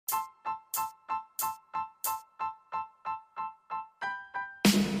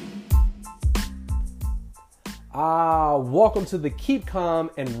Welcome to the Keep Calm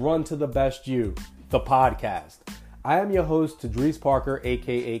and Run to the Best You, the podcast. I am your host, Tadrees Parker,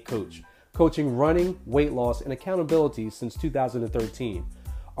 aka Coach, coaching running, weight loss, and accountability since 2013.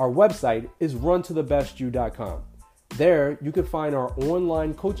 Our website is runtothebestyou.com. There, you can find our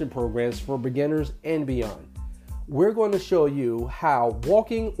online coaching programs for beginners and beyond. We're going to show you how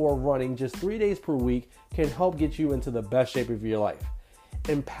walking or running just 3 days per week can help get you into the best shape of your life,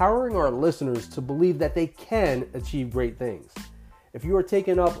 empowering our listeners to believe that they can achieve great things. If you are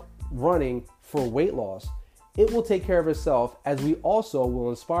taking up running for weight loss, it will take care of itself, as we also will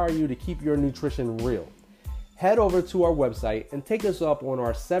inspire you to keep your nutrition real. Head over to our website and take us up on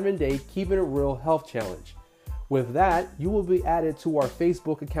our 7-day Keeping It Real Health Challenge. With that, you will be added to our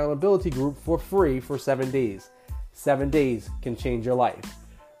Facebook accountability group for free for 7 days. 7 days can change your life.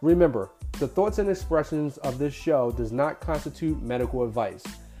 Remember, the thoughts and expressions of this show does not constitute medical advice.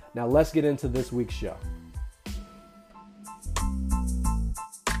 Now let's get into this week's show.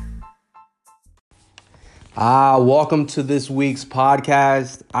 Welcome to this week's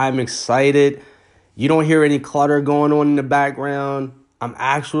podcast. I'm excited. You don't hear any clutter going on in the background. I'm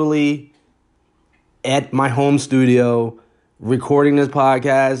actually at my home studio recording this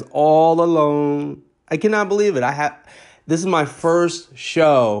podcast all alone. I cannot believe it. This is my first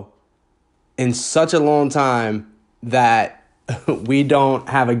show in such a long time that we don't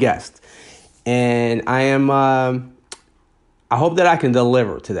have a guest. And I hope that I can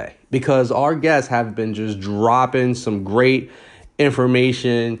deliver today, because our guests have been just dropping some great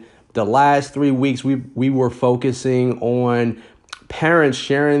information. The last 3 weeks, we were focusing on parents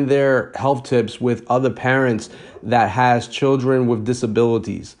sharing their health tips with other parents that has children with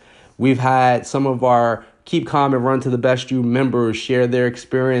disabilities. We've had some of our Keep Calm and Run to the Best You members share their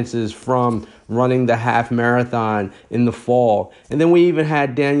experiences from running the half marathon in the fall. And then we even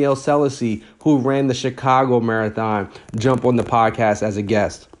had Danielle Selassie, who ran the Chicago Marathon, jump on the podcast as a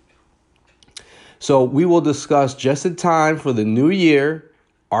guest. So we will discuss, just in time for the new year,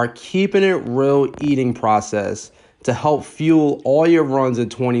 our Keeping It Real eating process to help fuel all your runs in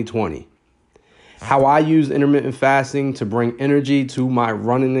 2020. How I use intermittent fasting to bring energy to my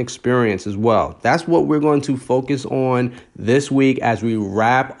running experience as well. That's what we're going to focus on this week as we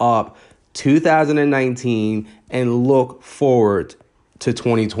wrap up 2019 and look forward to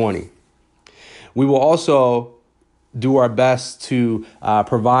 2020. We will also do our best to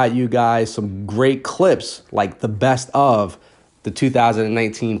provide you guys some great clips, like the best of the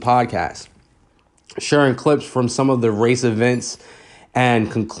 2019 podcast, sharing clips from some of the race events,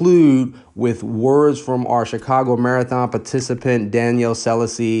 and conclude with words from our Chicago Marathon participant, Danielle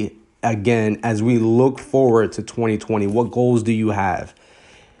Selassie, again, as we look forward to 2020. What goals do you have?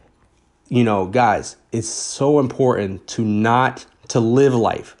 You know, guys, it's so important to live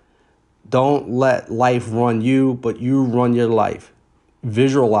life. Don't let life run you, but you run your life.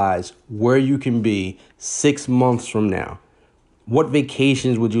 Visualize where you can be 6 months from now. What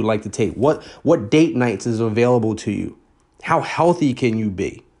vacations would you like to take? What date nights is available to you? How healthy can you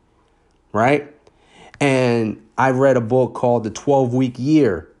be, right? And I read a book called The 12-Week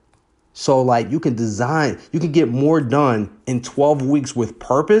Year. So you can get more done in 12 weeks with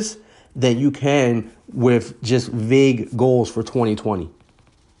purpose than you can with just vague goals for 2020.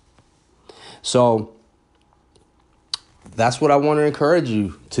 So that's what I want to encourage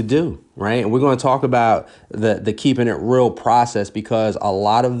you to do, right? And we're going to talk about the Keeping It Real process, because a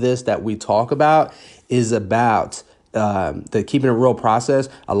lot of this that we talk about is about the Keeping It Real process.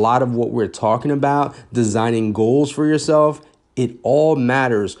 A lot of what we're talking about, designing goals for yourself, it all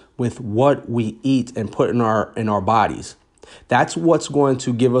matters with what we eat and put in our bodies. That's what's going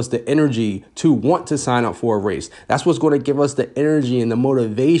to give us the energy to want to sign up for a race. That's what's going to give us the energy and the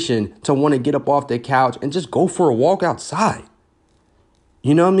motivation to want to get up off the couch and just go for a walk outside.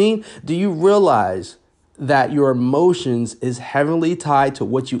 You know what I mean? Do you realize that your emotions is heavily tied to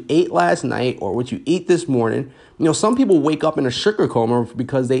what you ate last night or what you eat this morning? You know, some people wake up in a sugar coma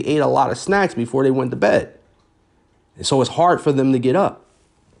because they ate a lot of snacks before they went to bed. And so it's hard for them to get up.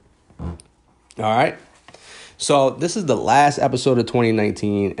 All right. So this is the last episode of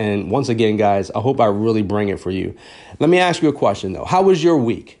 2019. And once again, guys, I hope I really bring it for you. Let me ask you a question, though. How was your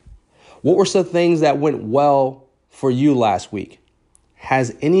week? What were some things that went well for you last week?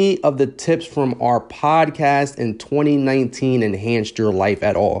 Has any of the tips from our podcast in 2019 enhanced your life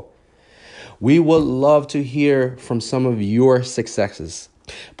at all? We would love to hear from some of your successes.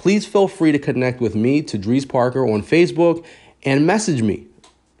 Please feel free to connect with me, Tadrees Parker, on Facebook and message me,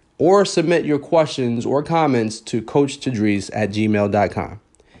 or submit your questions or comments to coachtadrees@gmail.com.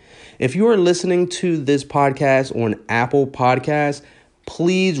 If you are listening to this podcast on Apple Podcasts,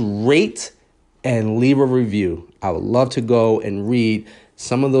 please rate and leave a review. I would love to go and read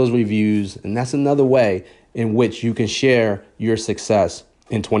some of those reviews, and that's another way in which you can share your success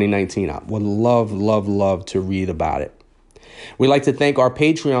in 2019. I would love to read about it. We'd like to thank our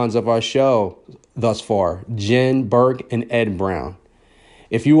Patreons of our show thus far, Jen Burke and Ed Brown.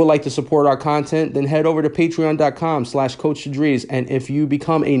 If you would like to support our content, then head over to patreon.com/Coach Shadrees. And if you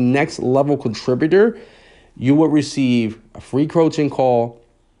become a next level contributor, you will receive a free coaching call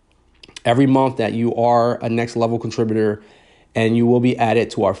every month that you are a next level contributor, and you will be added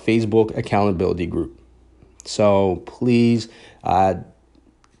to our Facebook accountability group. So please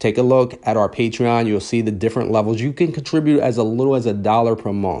take a look at our Patreon. You'll see the different levels. You can contribute as little as $1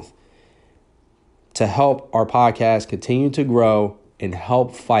 per month to help our podcast continue to grow and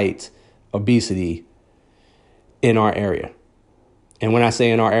help fight obesity in our area. And when I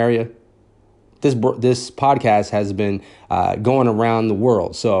say in our area, this podcast has been going around the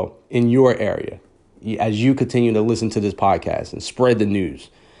world. So in your area, as you continue to listen to this podcast and spread the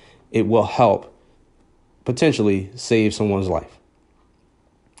news, it will help potentially save someone's life.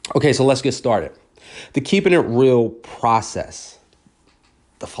 Okay, so let's get started. The Keeping It Real process,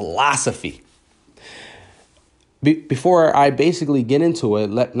 the philosophy. Before I basically get into it,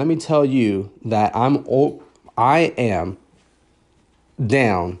 let me tell you that I am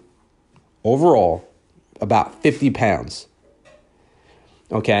down overall about 50 pounds.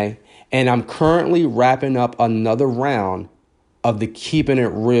 Okay, and I'm currently wrapping up another round of the Keeping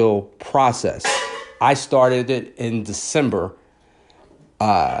It Real process. I started it in December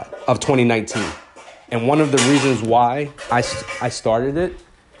of 2019. And one of the reasons why I started it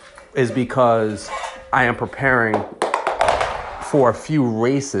is because I am preparing for a few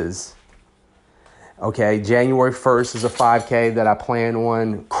races. Okay, January 1st is a 5K that I plan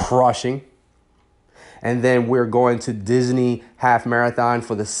on crushing. And then we're going to Disney Half Marathon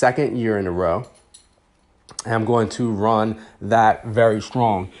for the second year in a row. And I'm going to run that very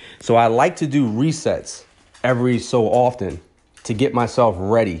strong. So I like to do resets every so often to get myself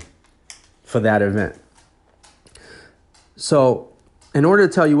ready for that event. So in order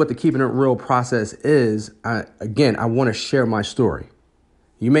to tell you what the Keeping It Real process is, I want to share my story.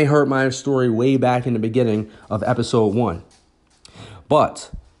 You may heard my story way back in the beginning of episode 1.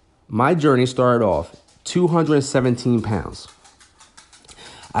 But my journey started off 217 pounds.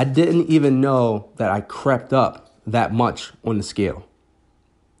 I didn't even know that I crept up that much on the scale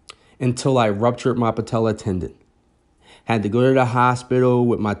until I ruptured my patella tendon. Had to go to the hospital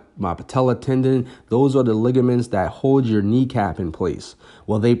with my patella tendon. Those are the ligaments that hold your kneecap in place.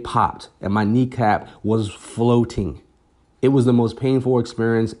 Well, they popped and my kneecap was floating. It was the most painful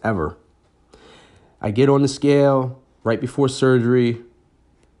experience ever. I get on the scale right before surgery.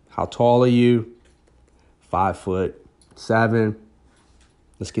 How tall are you? 5'7".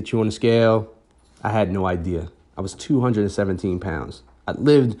 Let's get you on the scale. I had no idea. I was 217 pounds. I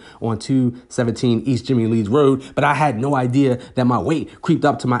lived on 217 East Jimmy Leeds Road, but I had no idea that my weight creeped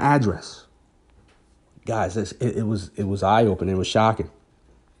up to my address. Guys, it was eye-opening. It was shocking.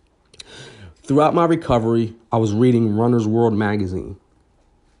 Throughout my recovery, I was reading Runner's World magazine.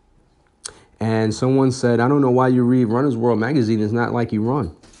 And someone said, I don't know why you read Runner's World magazine. It's not like you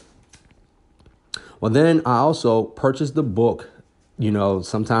run. Well, then I also purchased the book. You know,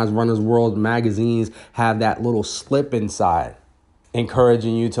 sometimes Runner's World magazines have that little slip inside,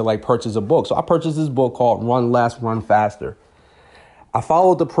 encouraging you to purchase a book. So I purchased this book called Run Less, Run Faster. I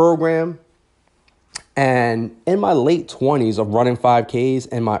followed the program, and in my late 20s of running 5Ks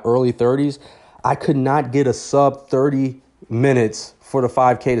and my early 30s, I could not get a sub 30 minutes for the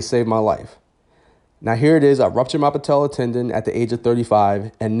 5K to save my life. Now here it is. I ruptured my patella tendon at the age of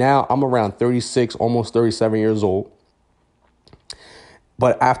 35, and now I'm around 36, almost 37 years old.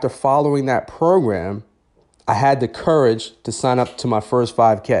 But after following that program, I had the courage to sign up to my first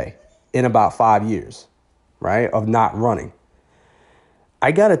 5K in about 5 years, right, of not running.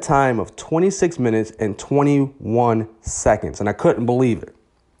 I got a time of 26 minutes and 21 seconds, and I couldn't believe it,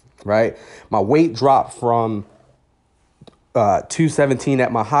 right? My weight dropped from 217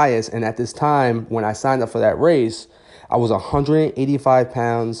 at my highest, and at this time, when I signed up for that race, I was 185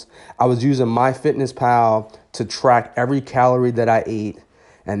 pounds. I was using MyFitnessPal to track every calorie that I ate,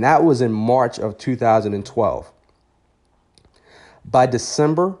 and that was in March of 2012. By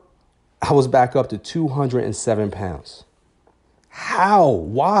December, I was back up to 207 pounds. How?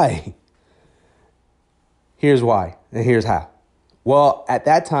 Why? Here's why, and here's how. Well, at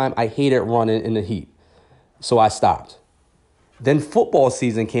that time, I hated running in the heat, so I stopped. Then football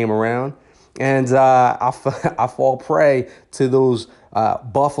season came around, and I fall prey to those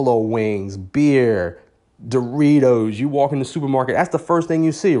buffalo wings, beer, Doritos. You walk in the supermarket, that's the first thing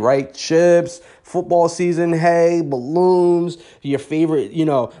you see, right? Chips, football season, hay, balloons, your favorite,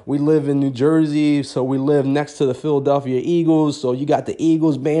 we live in New Jersey, so we live next to the Philadelphia Eagles, so you got the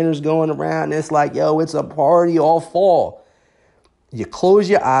Eagles banners going around. It's like, yo, it's a party all fall. You close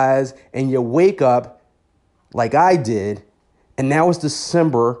your eyes and you wake up like I did, and now it's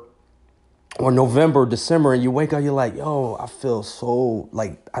December or November, December, and you wake up, you're like, yo, I feel so,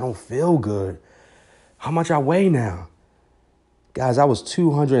 like, I don't feel good. How much I weigh now? Guys, I was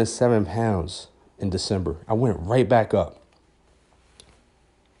 207 pounds in December. I went right back up.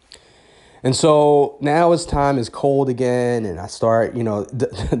 And so now it's cold again, and I start,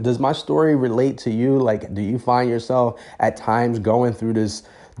 does my story relate to you? Like, do you find yourself at times going through this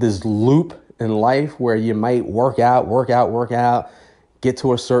loop in life where you might work out, get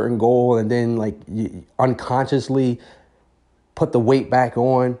to a certain goal, and then like you unconsciously put the weight back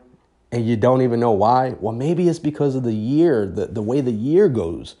on? And you don't even know why? Well, maybe it's because of the year, the way the year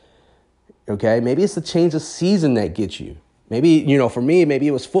goes. Okay, maybe it's the change of season that gets you. Maybe, for me, maybe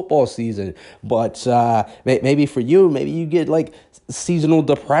it was football season. But maybe for you, maybe you get like seasonal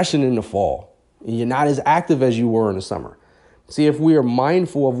depression in the fall. You're not as active as you were in the summer. See, if we are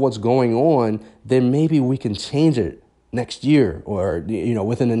mindful of what's going on, then maybe we can change it next year or,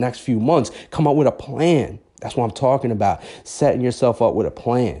 within the next few months. Come up with a plan. That's what I'm talking about. Setting yourself up with a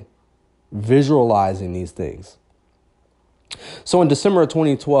plan. Visualizing these things. So in December of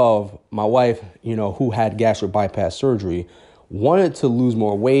 2012, my wife, who had gastric bypass surgery, wanted to lose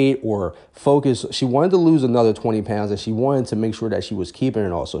more weight or focus. She wanted to lose another 20 pounds, and she wanted to make sure that she was keeping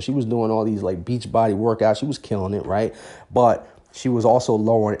it all. So she was doing all these like beach body workouts. She was killing it, right? But she was also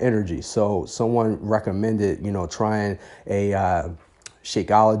low on energy. So someone recommended, trying a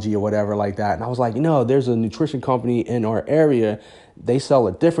Shakeology or whatever like that. And I was like, there's a nutrition company in our area. They sell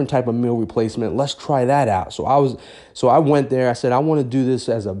a different type of meal replacement. Let's try that out. So I went there. I said, I want to do this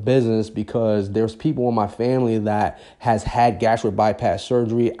as a business because there's people in my family that has had gastric bypass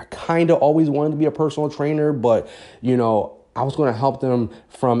surgery. I kind of always wanted to be a personal trainer, but, I was going to help them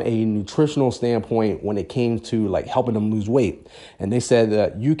from a nutritional standpoint when it came to like helping them lose weight. And they said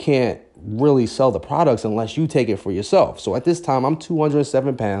that you can't really sell the products unless you take it for yourself. So at this time, I'm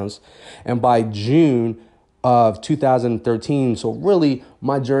 207 pounds. And by June of 2013, so really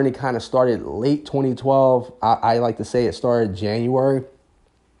my journey kind of started late 2012. I like to say it started January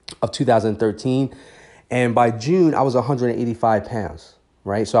of 2013. And by June, I was 185 pounds.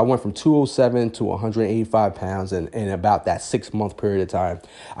 Right. So I went from 207 to 185 pounds in about that 6-month period of time.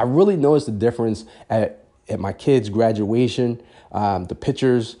 I really noticed the difference at my kids' graduation, the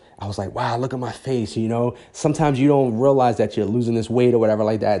pictures. I was like, wow, look at my face. Sometimes you don't realize that you're losing this weight or whatever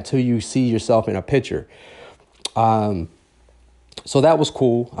like that until you see yourself in a picture. So that was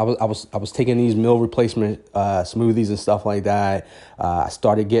cool. I was taking these meal replacement smoothies and stuff like that. I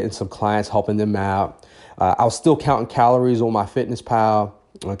started getting some clients, helping them out. I was still counting calories on my MyFitnessPal,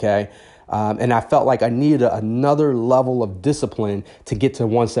 okay? And I felt like I needed another level of discipline to get to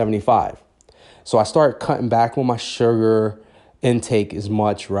 175. So I started cutting back on my sugar intake as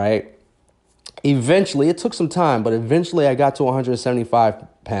much, right? Eventually, it took some time, but eventually I got to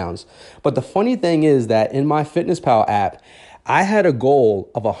 175 pounds. But the funny thing is that in my MyFitnessPal app, I had a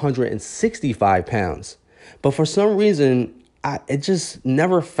goal of 165 pounds. But for some reason, it just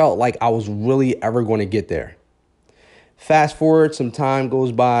never felt like I was really ever going to get there. Fast forward, some time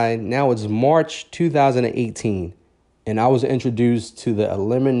goes by. Now it's March 2018, and I was introduced to the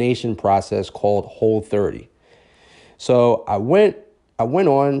elimination process called Whole30. So I went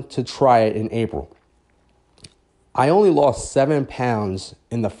on to try it in April. I only lost 7 pounds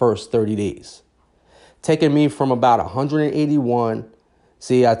in the first 30 days, taking me from about 181.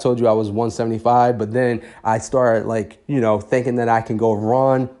 See, I told you I was 175, but then I started thinking that I can go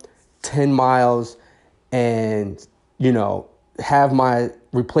run 10 miles and, have my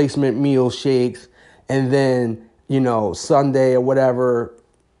replacement meal shakes and then, Sunday or whatever,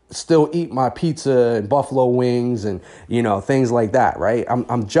 still eat my pizza and buffalo wings and, things like that, right?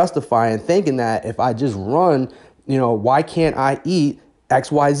 I'm justifying thinking that if I just run, why can't I eat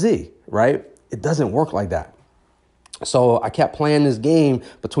X, Y, Z, right? It doesn't work like that. So I kept playing this game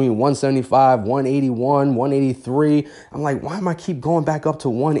between 175, 181, 183. I'm like, why am I keep going back up to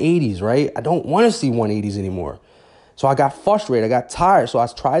 180s, right? I don't want to see 180s anymore. So I got frustrated. I got tired. So I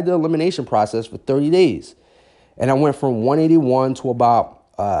tried the elimination process for 30 days. And I went from 181 to about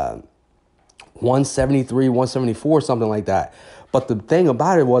 173, 174, something like that. But the thing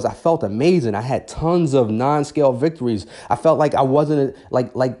about it was I felt amazing. I had tons of non-scale victories. I felt like I wasn't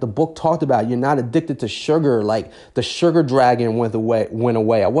like the book talked about. You're not addicted to sugar. Like the sugar dragon went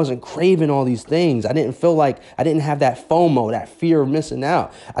away. I wasn't craving all these things. I didn't feel like I didn't have that FOMO, that fear of missing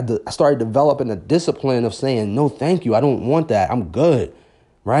out. I started developing a discipline of saying, no, thank you. I don't want that. I'm good.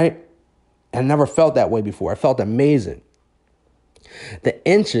 Right? I never felt that way before. I felt amazing. The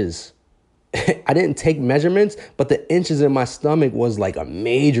inches, I didn't take measurements, but the inches in my stomach was like a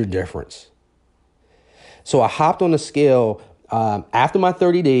major difference. So I hopped on the scale after my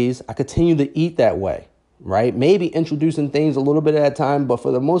 30 days. I continued to eat that way, right? Maybe introducing things a little bit at a time, but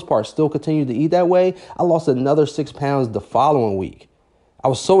for the most part, still continued to eat that way. I lost another 6 pounds the following week. I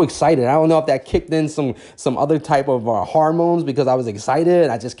was so excited. I don't know if that kicked in some other type of hormones because I was excited.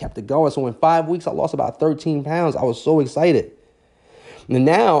 I just kept it going. So in 5 weeks, I lost about 13 pounds. I was so excited. And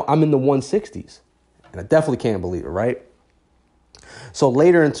now I'm in the 160s, and I definitely can't believe it, right? So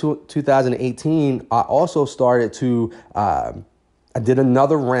later in 2018, I also started to, I did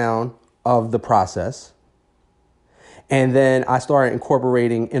another round of the process. And then I started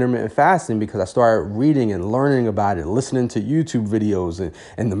incorporating intermittent fasting because I started reading and learning about it, listening to YouTube videos,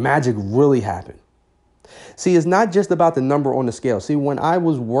 and the magic really happened. See, it's not just about the number on the scale. See, when I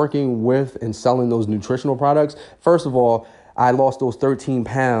was working with and selling those nutritional products, first of all, I lost those 13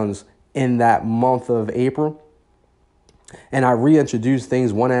 pounds in that month of April. And I reintroduced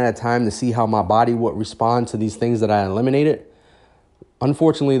things one at a time to see how my body would respond to these things that I eliminated.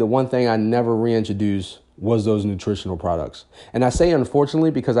 Unfortunately, the one thing I never reintroduced was those nutritional products. And I say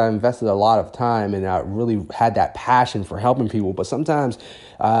unfortunately because I invested a lot of time and I really had that passion for helping people. But sometimes,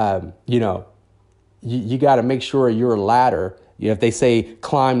 you got to make sure your ladder, if they say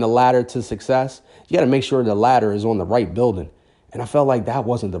climb the ladder to success, you got to make sure the ladder is on the right building. And I felt like that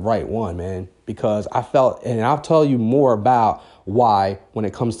wasn't the right one, man, because I felt, and I'll tell you more about why when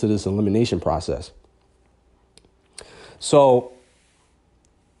it comes to this elimination process. So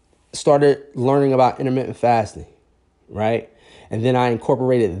started learning about intermittent fasting, right? And then I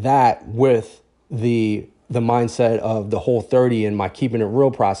incorporated that with the mindset of the Whole30 and my keeping it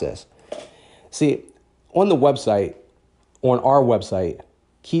real process. See, on the website, on our website,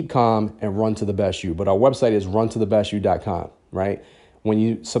 keep calm and run to the best you. But our website is runtothebestyou.com, right? When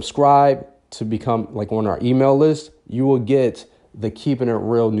you subscribe to become like on our email list, you will get the Keeping It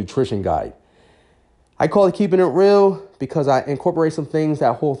Real nutrition guide. I call it Keeping It Real because I incorporate some things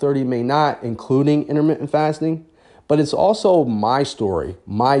that Whole30 may not, including intermittent fasting. But it's also my story,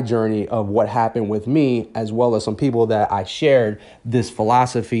 my journey of what happened with me, as well as some people that I shared this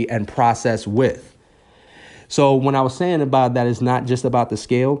philosophy and process with. So when I was saying about that, it's not just about the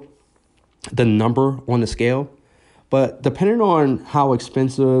scale, the number on the scale, but depending on how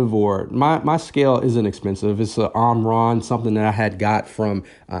expensive or my scale isn't expensive. It's an Omron, something that I had got from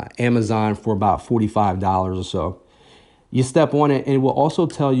Amazon for about $45 or so. You step on it and it will also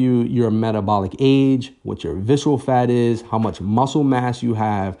tell you your metabolic age, what your visceral fat is, how much muscle mass you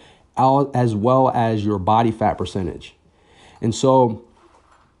have, as well as your body fat percentage. And so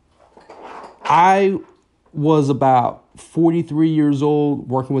I was about 43 years old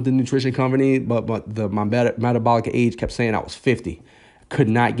working with the nutrition company, but my metabolic age kept saying I was 50. Could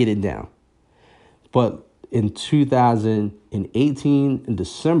not get it down. But in 2018, in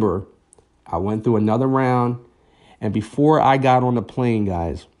December, I went through another round. And before I got on the plane,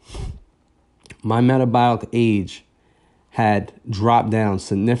 guys, my metabolic age had dropped down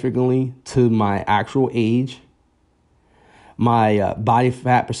significantly to my actual age. My body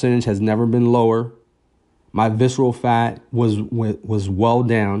fat percentage has never been lower. My visceral fat was well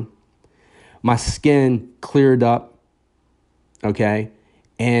down. My skin cleared up, okay?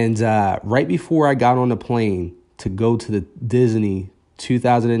 And right before I got on the plane to go to the Disney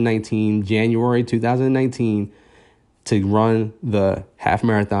 2019, January 2019, to run the half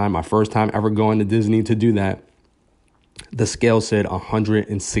marathon, my first time ever going to Disney to do that, the scale said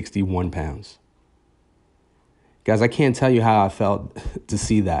 161 pounds. Guys, I can't tell you how I felt to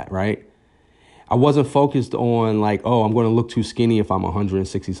see that, right? I wasn't focused on like, oh, I'm going to look too skinny if I'm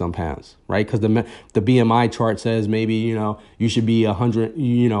 160 some pounds, right? Because the BMI chart says maybe, you should be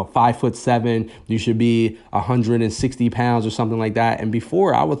 5'7", you should be 160 pounds or something like that. And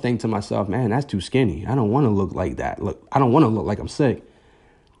before I would think to myself, man, that's too skinny. I don't want to look like that. Look, I don't want to look like I'm sick.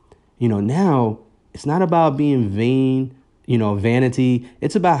 Now it's not about being vain, vanity.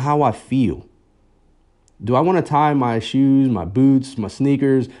 It's about how I feel. Do I want to tie my shoes, my boots, my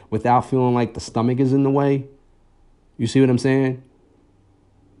sneakers without feeling like the stomach is in the way? You see what I'm saying?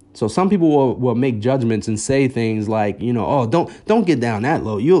 So some people will make judgments and say things like, oh, don't get down that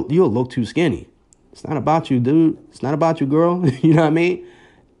low. You'll look too skinny. It's not about you, dude. It's not about you, girl. You know what I mean?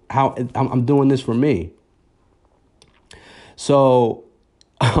 I'm doing this for me. So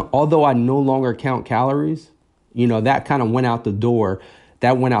although I no longer count calories, that kind of went out the door.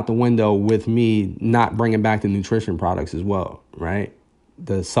 That went out the window with me not bringing back the nutrition products as well, right?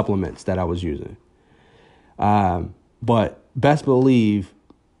 The supplements that I was using. But best believe,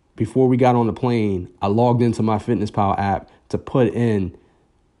 before we got on the plane, I logged into my FitnessPal app to put in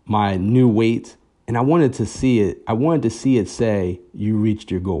my new weight, and I wanted to see it. I wanted to see it say, you reached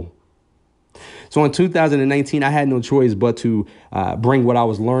your goal. So in 2019, I had no choice but to bring what I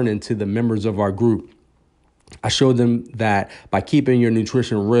was learning to the members of our group. I showed them that by keeping your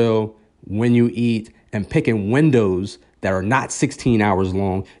nutrition real when you eat and picking windows that are not 16 hours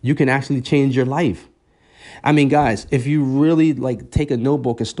long, you can actually change your life. I mean, guys, if you really take a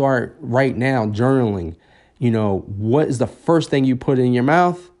notebook and start right now journaling, what is the first thing you put in your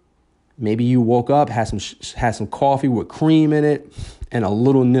mouth? Maybe you woke up, had some coffee with cream in it and a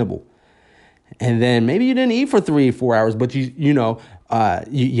little nibble. And then maybe you didn't eat for 3-4 hours, but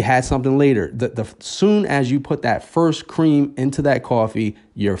you had something later. The soon as you put that first cream into that coffee,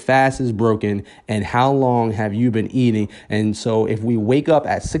 your fast is broken. And how long have you been eating? And so if we wake up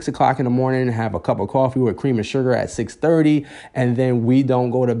at 6 o'clock in the morning and have a cup of coffee with cream and sugar at 6:30, and then we don't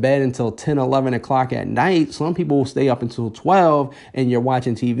go to bed until 10, 11 o'clock at night, some people will stay up until 12 and you're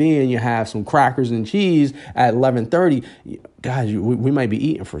watching TV and you have some crackers and cheese at 11:30. Guys, we might be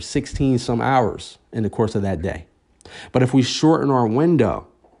eating for 16 some hours in the course of that day. But if we shorten our window,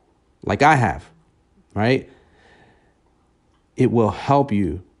 like I have, right, it will help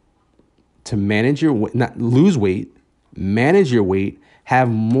you to manage not lose weight, manage your weight, have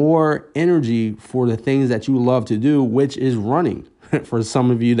more energy for the things that you love to do, which is running. For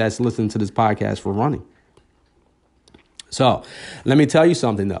some of you that's listening to this podcast for running. So let me tell you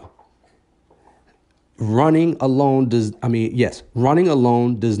something, though. Running alone does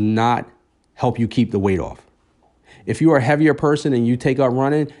not help you keep the weight off. If you are a heavier person and you take up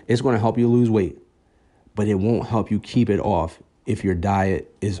running, it's going to help you lose weight, but it won't help you keep it off if your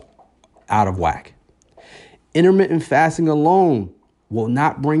diet is out of whack. Intermittent fasting alone will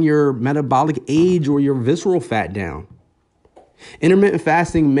not bring your metabolic age or your visceral fat down. Intermittent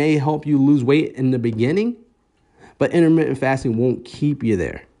fasting may help you lose weight in the beginning, but intermittent fasting won't keep you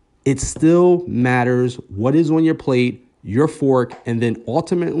there. It still matters what is on your plate, your fork, and then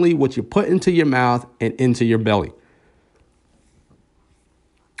ultimately what you put into your mouth and into your belly.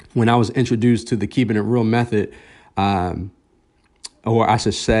 When I was introduced to the Keeping It Real method, or I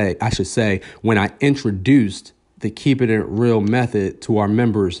should say, when I introduced the Keeping It Real method to our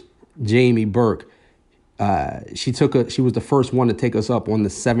members, Jamie Burke, she was the first one to take us up on the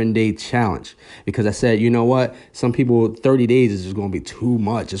 7-day challenge, because I said, you know what? Some people, 30 days is just going to be too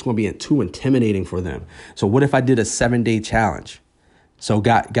much. It's going to be too intimidating for them. So what if I did a 7-day challenge? So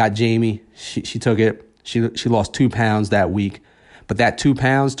got Jamie. She took it. She lost 2 pounds that week, but that 2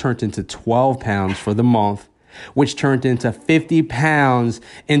 pounds turned into 12 pounds for the month, which turned into 50 pounds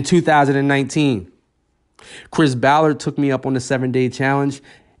in 2019. Chris Ballard took me up on the 7-day challenge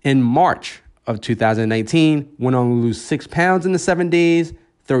in March of 2019, went on to lose 6 pounds in the 7 days,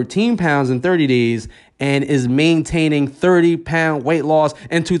 13 pounds in 30 days, and is maintaining 30-pound weight loss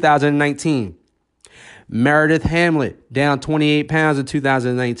in 2019. Meredith Hamlet, down 28 pounds in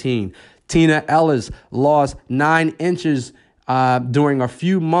 2019. Tina Ellis lost 9 inches during a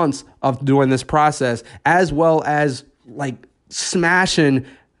few months of doing this process, as well as smashing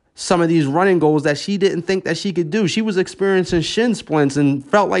some of these running goals that she didn't think that she could do. She was experiencing shin splints and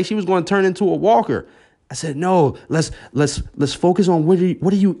felt like she was going to turn into a walker. I said, no, let's focus on what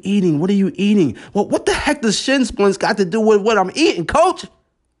are you eating? What are you eating? Well, what the heck does shin splints got to do with what I'm eating, coach?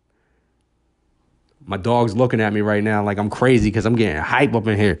 My dog's looking at me right now like I'm crazy because I'm getting hype up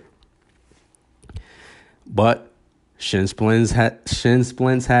in here. But shin splints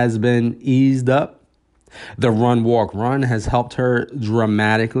has been eased up. The run, walk, run has helped her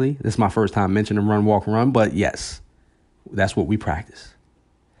dramatically. This is my first time mentioning run, walk, run, but yes, that's what we practice.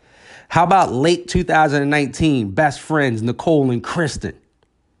 How about late 2019, best friends, Nicole and Kristen?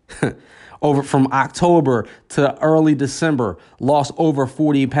 Over from October to early December, lost over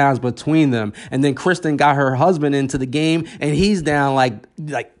 40 pounds between them. And then Kristen got her husband into the game, and he's down like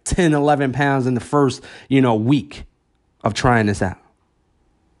 10, 11 pounds in the first, week of trying this out.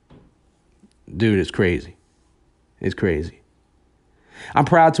 Dude, it's crazy. It's crazy. I'm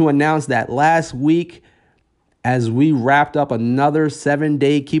proud to announce that last week, as we wrapped up another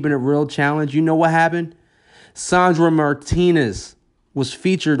 7-day Keeping It Real challenge, you know what happened? Sandra Martinez was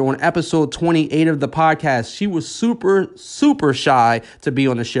featured on episode 28 of the podcast. She was super, super shy to be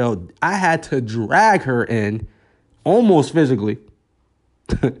on the show. I had to drag her in almost physically.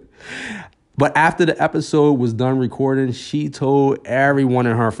 But after the episode was done recording, she told everyone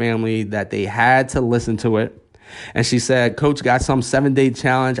in her family that they had to listen to it. And she said, Coach got some 7-day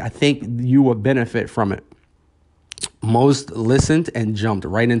challenge. I think you will benefit from it. Most listened and jumped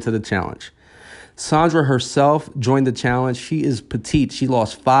right into the challenge. Sandra herself joined the challenge. She is petite. She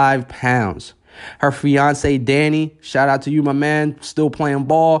lost 5 pounds. Her fiance, Danny, shout out to you, my man, still playing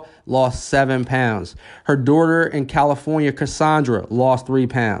ball, lost 7 pounds. Her daughter in California, Cassandra, lost 3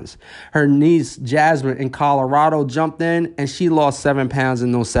 pounds. Her niece, Jasmine, in Colorado, jumped in, and she lost 7 pounds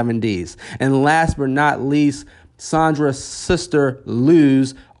in those 7 days. And last but not least, Sandra's sister,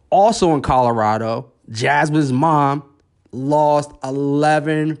 Luz, also in Colorado, Jasmine's mom, lost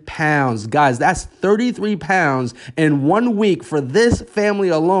 11 pounds. Guys, that's 33 pounds in 1 week for this family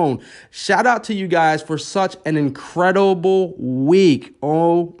alone. Shout out to you guys for such an incredible week.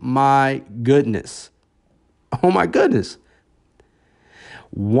 Oh my goodness. Oh my goodness.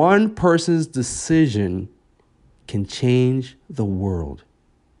 One person's decision can change the world.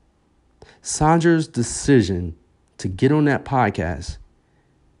 Sandra's decision to get on that podcast,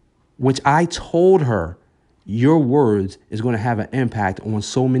 which I told her, your words is going to have an impact on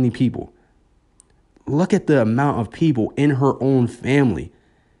so many people. Look at the amount of people in her own family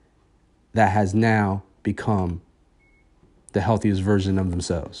that has now become the healthiest version of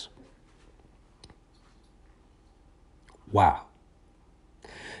themselves. Wow.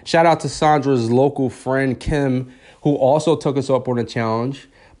 Shout out to Sandra's local friend, Kim, who also took us up on a challenge,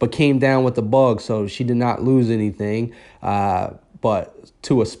 but came down with the bug, so she did not lose anything. But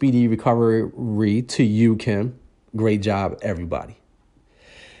to a speedy recovery to you, Kim. Great job, everybody.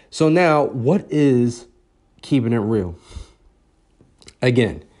 So now, what is keeping it real?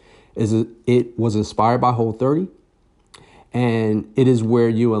 Again, it was inspired by Whole30, and it is where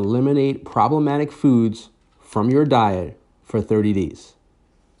you eliminate problematic foods from your diet for 30 days.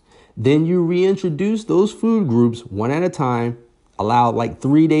 Then you reintroduce those food groups one at a time, allow like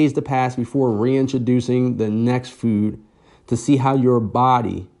 3 days to pass before reintroducing the next food to see how your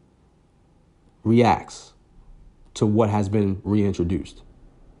body reacts to what has been reintroduced.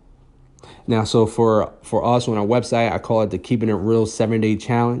 Now, so for us on our website, I call it the Keeping It Real 7-Day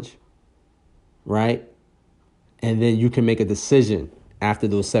Challenge, right? And then you can make a decision after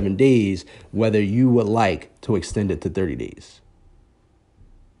those 7 days whether you would like to extend it to 30 days.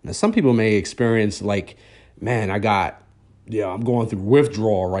 Now, some people may experience like, man, I'm going through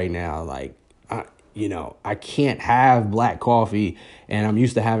withdrawal right now. Like, I can't have black coffee, and I'm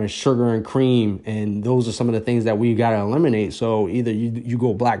used to having sugar and cream, and those are some of the things that we got to eliminate. So either you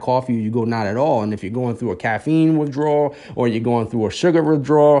go black coffee or you go not at all. And if you're going through a caffeine withdrawal or you're going through a sugar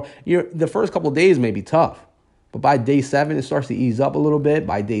withdrawal, the first couple of days may be tough. But by day 7, it starts to ease up a little bit.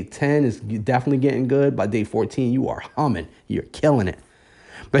 By day 10, it's definitely getting good. By day 14, you are humming. You're killing it.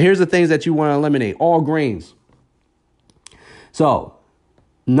 But here's the things that you want to eliminate. All grains. So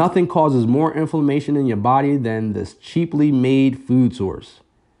nothing causes more inflammation in your body than this cheaply made food source.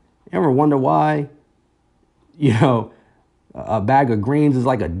 You ever wonder why, a bag of grains is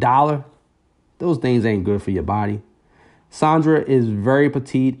like $1? Those things ain't good for your body. Sandra is very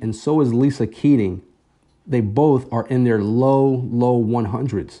petite, and so is Lisa Keating. They both are in their low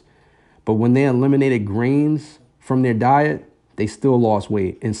 100s. But when they eliminated grains from their diet, they still lost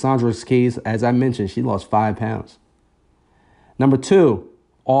weight. In Sandra's case, as I mentioned, she lost 5 pounds. Number 2,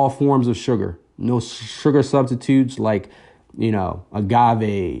 all forms of sugar. No sugar substitutes like,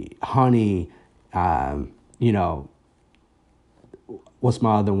 agave, honey, what's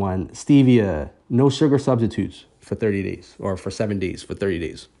my other one? Stevia. No sugar substitutes for 30 days or for 7 days, for 30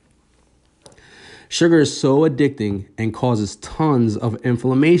 days. Sugar is so addicting and causes tons of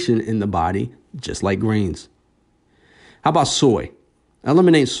inflammation in the body, just like grains. How about soy?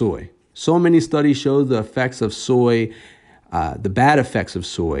 Eliminate soy. So many studies show the effects of soy, the bad effects of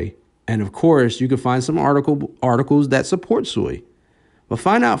soy. And of course, you can find some articles that support soy. But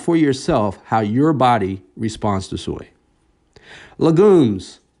find out for yourself how your body responds to soy.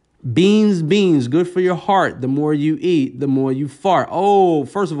 Legumes. Beans, good for your heart. The more you eat, the more you fart. Oh,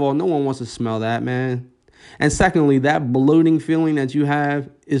 first of all, no one wants to smell that, man. And secondly, that bloating feeling that you have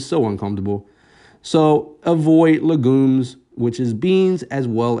is so uncomfortable. So avoid legumes, which is beans as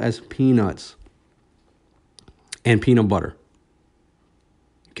well as peanuts and peanut butter.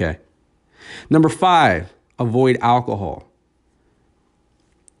 Okay. Number 5, avoid alcohol.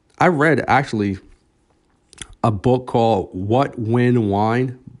 I read actually a book called What, When,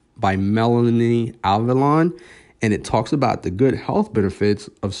 Wine by Melanie Avalon. and it talks about the good health benefits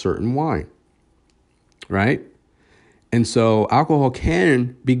of certain wine, right? And so alcohol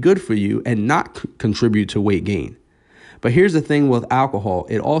can be good for you and not contribute to weight gain. But here's the thing with alcohol.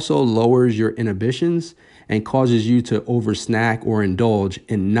 It also lowers your inhibitions and causes you to over snack or indulge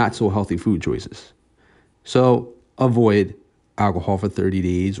in not so healthy food choices. So avoid alcohol for 30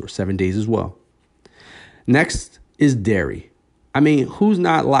 days or 7 days as well. Next is dairy. I mean, who's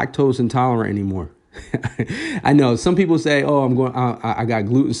not lactose intolerant anymore? I know some people say, "Oh, I got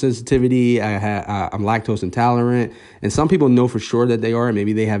gluten sensitivity. I'm lactose intolerant," and some people know for sure that they are.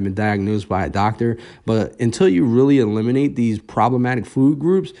 Maybe they have been diagnosed by a doctor. But until you really eliminate these problematic food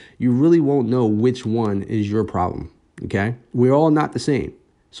groups, you really won't know which one is your problem. Okay, we're all not the same.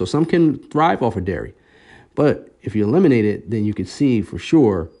 So some can thrive off of dairy, but if you eliminate it, then you can see for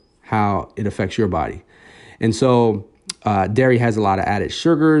sure how it affects your body. And so dairy has a lot of added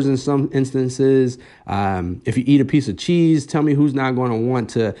sugars in some instances. If you eat a piece of cheese, tell me who's not going to want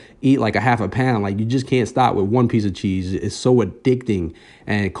to eat like a half a pound. Like, you just can't stop with one piece of cheese. It's so addicting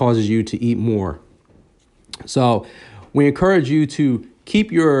and it causes you to eat more. So we encourage you to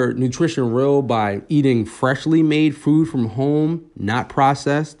keep your nutrition real by eating freshly made food from home, not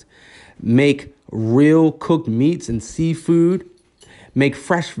processed. Make real cooked meats and seafood. Make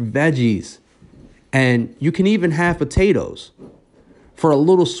fresh veggies. And you can even have potatoes. For a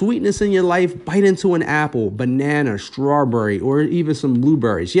little sweetness in your life, bite into an apple, banana, strawberry, or even some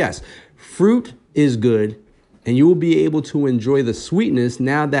blueberries. Yes, fruit is good, and you will be able to enjoy the sweetness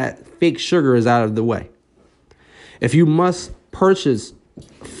now that fake sugar is out of the way. If you must purchase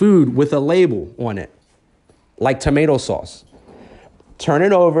food with a label on it, like tomato sauce, turn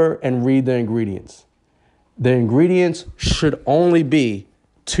it over and read the ingredients. The ingredients should only be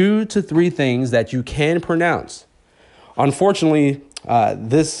 2 to 3 things that you can pronounce. Unfortunately,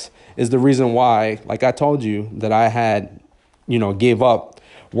 this is the reason why, like I told you, that I had, gave up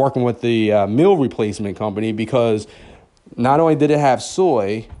working with the meal replacement company, because not only did it have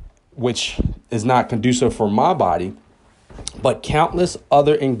soy, which is not conducive for my body, but countless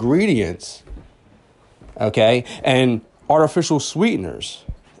other ingredients, okay, and artificial sweeteners,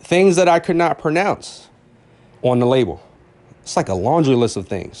 things that I could not pronounce on the label. It's like a laundry list of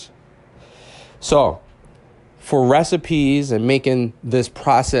things. So for recipes and making this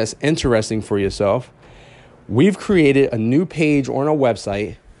process interesting for yourself, we've created a new page on our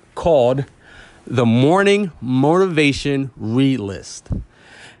website called the Morning Motivation Read List.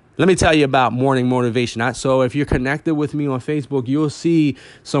 Let me tell you about Morning Motivation. So if you're connected with me on Facebook, you'll see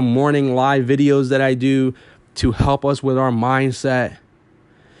some morning live videos that I do to help us with our mindset,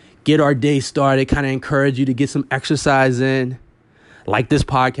 get our day started, kind of encourage you to get some exercise in, like this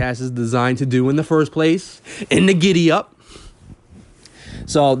podcast is designed to do in the first place, in the giddy up.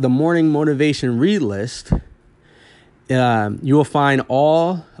 So the Morning Motivation Read List, you will find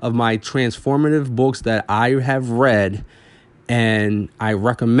all of my transformative books that I have read, and I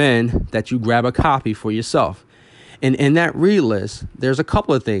recommend that you grab a copy for yourself. And in that read list, there's a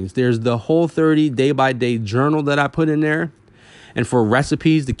couple of things. There's the Whole30 day-by-day journal that I put in there. And for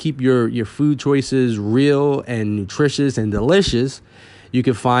recipes to keep your food choices real and nutritious and delicious, you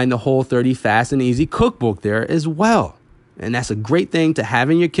can find the Whole30 Fast and Easy cookbook there as well. And that's a great thing to have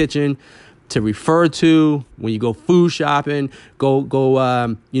in your kitchen to refer to when you go food shopping. Go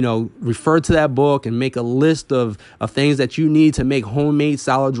refer to that book and make a list of things that you need to make homemade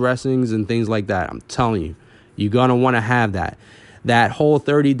salad dressings and things like that. I'm telling you, you're going to want to have that. That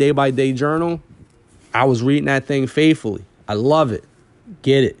Whole30 day-by-day journal, I was reading that thing faithfully. I love it.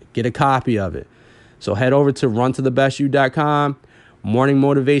 Get a copy of it. So head over to runtothebestyou.com, Morning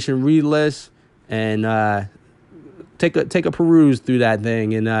Motivation Read List, and take a peruse through that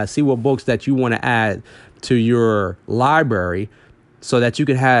thing and see what books that you want to add to your library so that you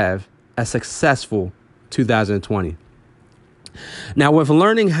can have a successful 2020. Now, with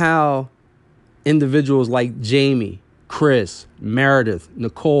learning how individuals like Jamie, Chris, Meredith,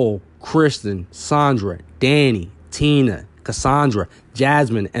 Nicole, Kristen, Sandra, Danny, Tina, Cassandra,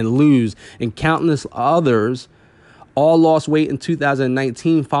 Jasmine, and Luz, and countless others all lost weight in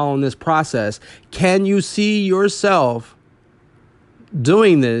 2019 following this process, can you see yourself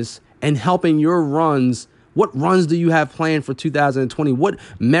doing this and helping your runs? What runs do you have planned for 2020? What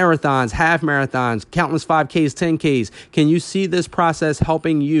marathons, half marathons, countless 5Ks, 10Ks? Can you see this process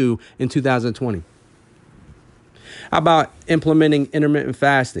helping you in 2020? How about implementing intermittent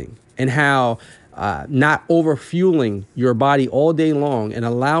fasting and how not overfueling your body all day long and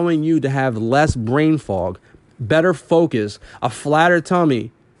allowing you to have less brain fog, better focus, a flatter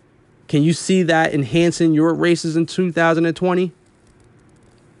tummy? Can you see that enhancing your races in 2020?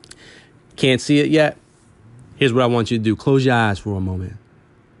 Can't see it yet? Here's what I want you to do. Close your eyes for a moment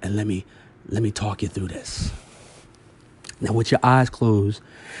and let me talk you through this. Now, with your eyes closed,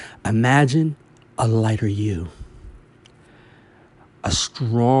 imagine a lighter you, a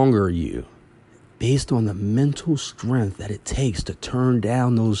stronger you, based on the mental strength that it takes to turn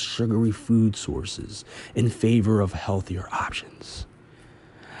down those sugary food sources in favor of healthier options.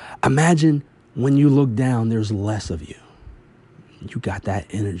 Imagine when you look down, there's less of you. You got that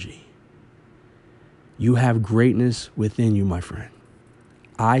energy. You have greatness within you, my friend.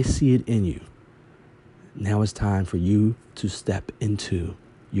 I see it in you. Now it's time for you to step into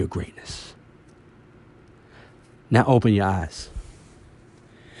your greatness. Now open your eyes.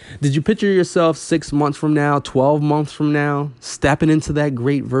 Did you picture yourself 6 months from now, 12 months from now, stepping into that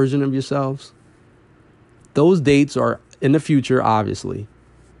great version of yourselves? Those dates are in the future, obviously.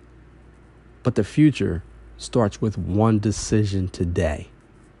 But the future starts with one decision today.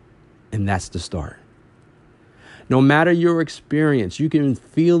 And that's the start. No matter your experience, you can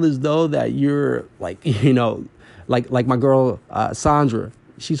feel as though that you're like my girl, Sandra.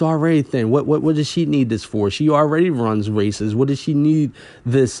 She's already thin. What does she need this for? She already runs races. What does she need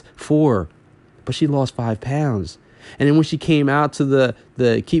this for? But she lost 5 pounds. And then when she came out to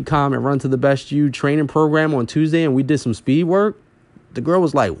the Keep Calm and Run to the Best You training program on Tuesday and we did some speed work, the girl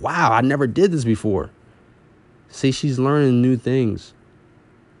was like, wow, I never did this before. See, she's learning new things.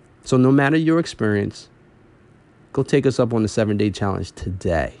 So no matter your experience, go take us up on the 7-day challenge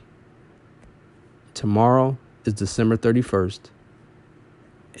today. Tomorrow is December 31st.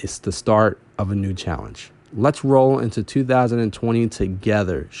 It's the start of a new challenge. Let's roll into 2020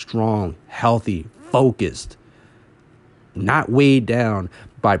 together, strong, healthy, focused, not weighed down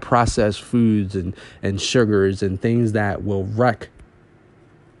by processed foods and sugars and things that will wreck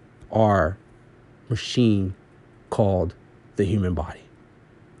our machine called the human body.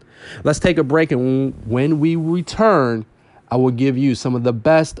 Let's take a break, and when we return, I will give you some of the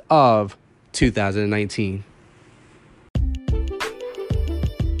best of 2019.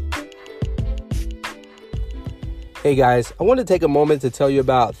 Hey guys, I want to take a moment to tell you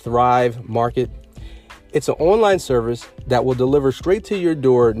about Thrive Market. It's an online service that will deliver straight to your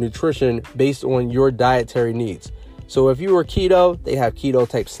door nutrition based on your dietary needs. So if you are keto, they have keto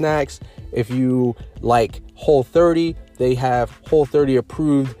type snacks. If you like Whole30, they have Whole30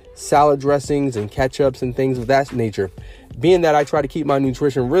 approved salad dressings and ketchups and things of that nature. Being that I try to keep my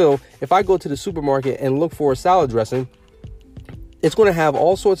nutrition real, if I go to the supermarket and look for a salad dressing, it's going to have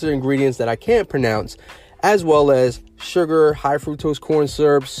all sorts of ingredients that I can't pronounce, as well as sugar, high fructose corn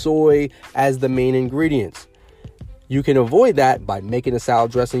syrup, soy as the main ingredients. You can avoid that by making a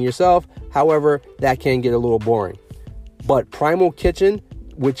salad dressing yourself. However, that can get a little boring. But Primal Kitchen,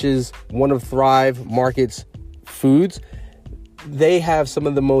 which is one of Thrive Market's foods, they have some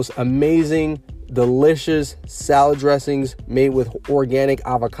of the most amazing, delicious salad dressings made with organic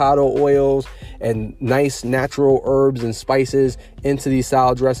avocado oils and nice natural herbs and spices into these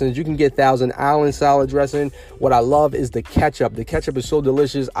salad dressings. You can get Thousand Island salad dressing. What I love is the ketchup. The ketchup is so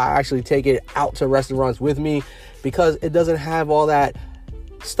delicious. I actually take it out to restaurants with me because it doesn't have all that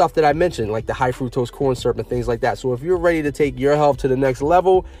stuff that I mentioned, like the high fructose corn syrup and things like that. So if you're ready to take your health to the next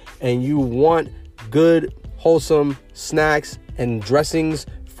level and you want good, wholesome snacks and dressings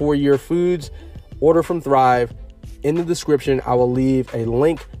for your foods, order from Thrive. In the description, I will leave a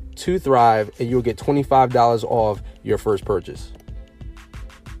link to Thrive and you'll get $25 off your first purchase.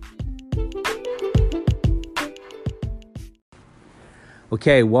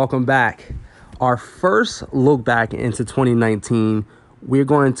 Okay, welcome back. Our first look back into 2019, we're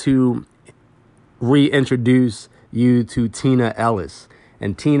going to reintroduce you to Tina Ellis.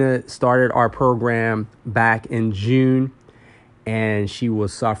 And Tina started our program back in June, and she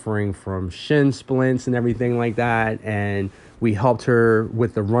was suffering from shin splints and everything like that. And we helped her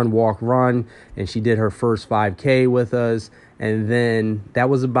with the run, walk, run, and she did her first 5K with us. And then that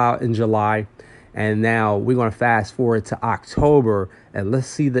was about in July. And now we're going to fast forward to October, and let's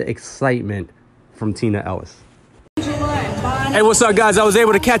see the excitement from Tina Ellis. Hey, what's up, guys? I was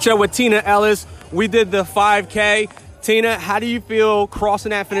able to catch up with Tina Ellis. We did the 5K. Tina, how do you feel crossing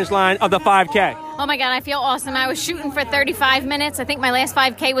that finish line of the 5K? Oh my God, I feel awesome. I was shooting for 35 minutes. I think my last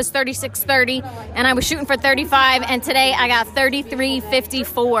 5K was 36:30, and I was shooting for 35, and today I got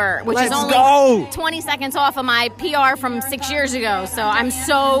 33:54, which is only 20 seconds off of my PR from 6 years ago. So I'm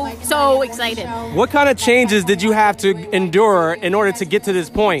so excited. What kind of changes did you have to endure in order to get to this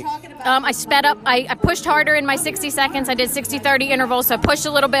point? I sped up. I pushed harder in my 60 seconds. I did 60-30 intervals, so I pushed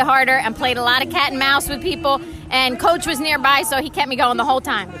a little bit harder and played a lot of cat and mouse with people. And Coach was nearby, so he kept me going the whole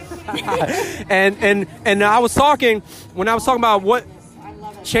time. and I was talking, when I was talking about what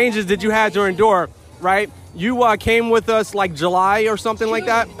changes did you have to endure, right? you came with us like July or something like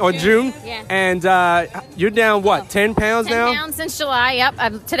that, or June. Yeah. And you're down, what, 10 pounds 10 now? 10 pounds since July, yep.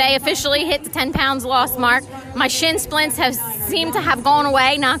 I've today officially hit the 10 pounds lost mark. My shin splints have seemed to have gone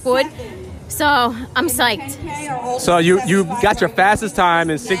away, knock wood. So I'm psyched. So you got your fastest time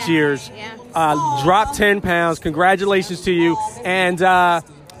in 6 years. Yeah. Dropped 10 pounds. Congratulations to you. And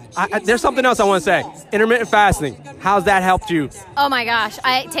there's something else I want to say. Intermittent fasting. How's that helped you? Oh my gosh,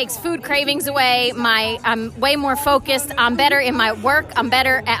 it takes food cravings away. I'm way more focused. I'm better in my work. I'm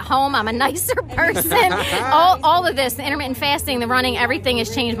better at home. I'm a nicer person. all of this, the intermittent fasting, the running, everything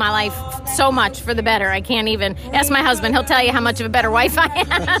has changed my life so much for the better. I can't even ask my husband. He'll tell you how much of a better wife I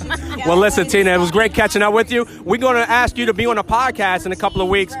am. Well, listen, Tina, it was great catching up with you. We're going to ask you to be on a podcast in a couple of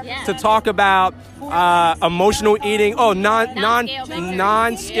weeks to talk about emotional eating.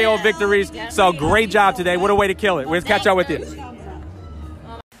 Non-scale victories. So great job today. What a way to kill it. We'll catch up with you.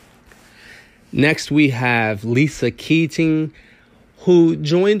 Next, we have Lisa Keating, who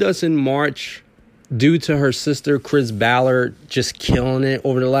joined us in March due to her sister, Chris Ballard, just killing it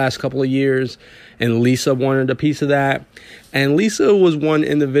over the last couple of years. And Lisa wanted a piece of that. And Lisa was one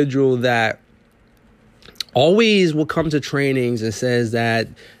individual that always will come to trainings and says that,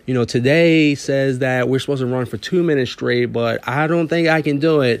 today says that we're supposed to run for 2 minutes straight, but I don't think I can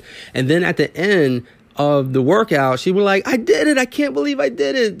do it. And then at the end of the workout, she was like, I did it. I can't believe I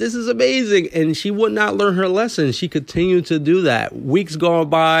did it. This is amazing. And she would not learn her lesson. She continued to do that. Weeks gone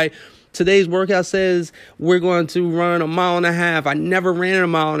by. Today's workout says we're going to run 1.5 miles. I never ran 1.5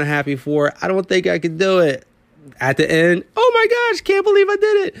 miles before. I don't think I could do it. At the end, oh my gosh, can't believe I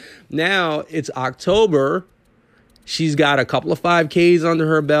did it. Now it's October. She's got a couple of 5Ks under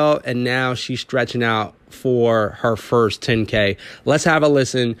her belt, and now she's stretching out for her first 10K. Let's have a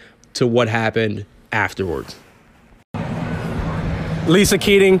listen to what happened afterwards. Lisa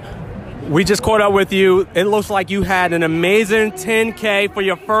Keating, we just caught up with you. It looks like you had an amazing 10K for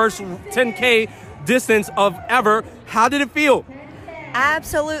your first 10K distance of ever. How did it feel?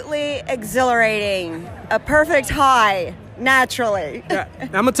 Absolutely exhilarating. A perfect high, naturally. Yeah.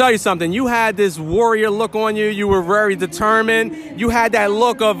 I'm going to tell you something. You had this warrior look on you. You were very determined. You had that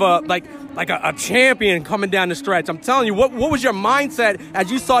look of a champion coming down the stretch. I'm telling you, what was your mindset as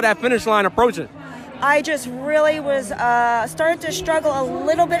you saw that finish line approaching? I just really was started to struggle a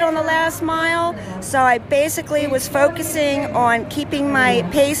little bit on the last mile, so I basically was focusing on keeping my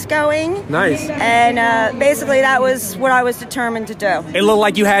pace going. Nice. And basically that was what I was determined to do. It looked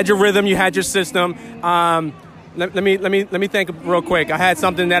like you had your rhythm, you had your system. Let me think real quick. I had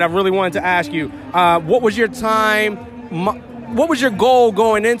something that I really wanted to ask you. What was your time? What was your goal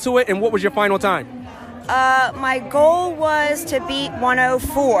going into it, and what was your final time? My goal was to beat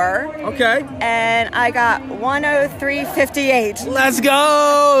 104. Okay. And I got 103.58. Let's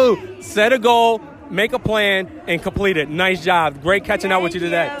go! Set a goal, make a plan, and complete it. Nice job. Great catching up with you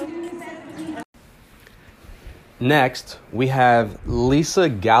today. Next, we have Lisa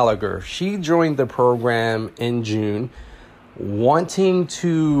Gallagher. She joined the program in June, wanting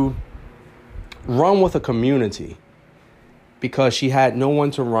to run with a community, because she had no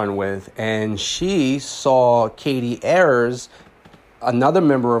one to run with. And she saw Katie Ayers, another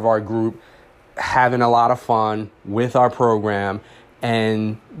member of our group, having a lot of fun with our program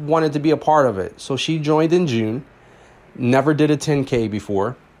and wanted to be a part of it. So she joined in June, never did a 10K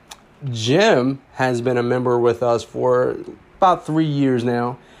before. Jim has been a member with us for about 3 years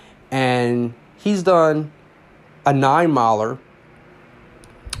now, and he's done a 9-miler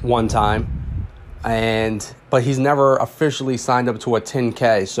one time. But he's never officially signed up to a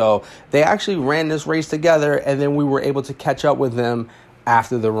 10K. So they actually ran this race together, and then we were able to catch up with them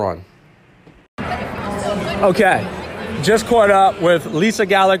after the run. Okay, just caught up with Lisa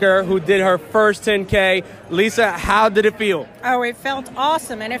Gallagher, who did her first 10K. Lisa, how did it feel? Oh, it felt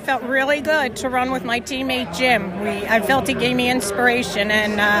awesome, and it felt really good to run with my teammate Jim. I felt he gave me inspiration,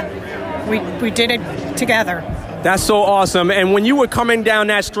 and we did it together. That's so awesome. And when you were coming down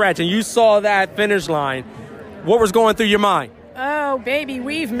that stretch and you saw that finish line, what was going through your mind? Oh, baby,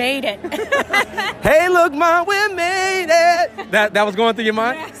 we've made it. Hey, look, Mom, we made it. That was going through your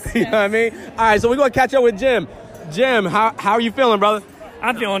mind? Yes. You know what I mean? All right, so we're going to catch up with Jim. Jim, how are you feeling, brother?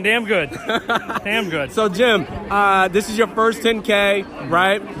 I'm feeling damn good. Damn good. So, Jim, this is your first 10K,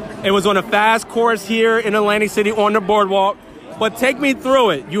 right? It was on a fast course here in Atlantic City on the boardwalk. But take me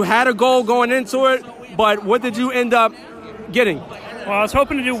through it. You had a goal going into it, but what did you end up getting? Well, I was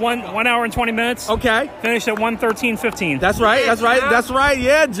hoping to do 1 hour and 20 minutes. Okay. Finished at 1:13:15. That's right.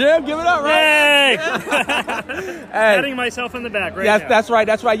 Yeah, Jim, give it up, right? Yay! Patting myself in the back right now.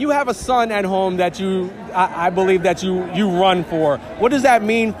 That's right. You have a son at home that I believe that you run for. What does that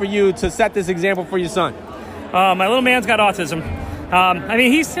mean for you to set this example for your son? My little man's got autism. I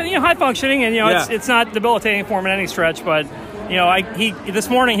mean, he's high functioning, and it's not debilitating for him in any stretch. But he this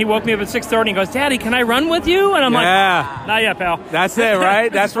morning he woke me up at 6:30 and goes, "Daddy, can I run with you?" And I'm like, "Not yet, pal." That's it,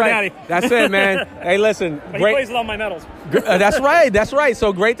 right? That's right. Daddy. That's it, man. Hey, listen, but he plays with all my medals. That's right. That's right.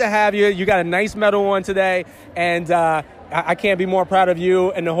 So great to have you. You got a nice medal on today, and I can't be more proud of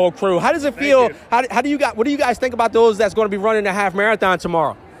you and the whole crew. How does it feel? What do you guys think about those that's going to be running the half marathon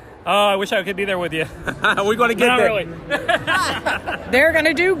tomorrow? Oh, I wish I could be there with you. We're going to get Not there. Really. They're going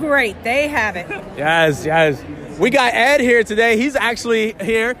to do great. They have it. Yes. We got Ed here today. He's actually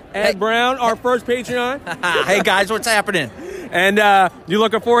here. Ed Brown, our first Patreon. Hey, guys, what's happening? And you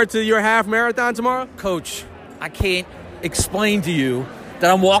looking forward to your half marathon tomorrow? Coach, I can't explain to you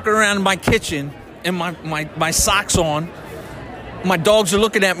that I'm walking around in my kitchen and my socks on. My dogs are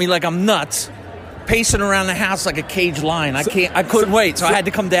looking at me like I'm nuts. Pacing around the house like a caged lion. I couldn't wait, so I had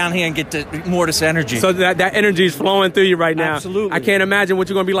to come down here and get more of this energy. So that energy is flowing through you right now. Absolutely. I can't imagine what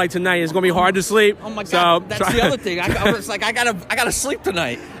you're going to be like tonight. It's going to be hard to sleep. Oh my God, that's the other thing. I was like, I gotta sleep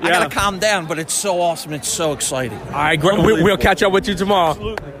tonight. I gotta calm down, but it's so awesome. It's so exciting. All right, great. We'll catch up with you tomorrow.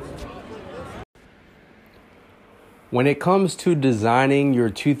 Absolutely. When it comes to designing your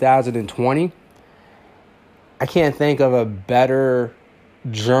 2020, I can't think of a better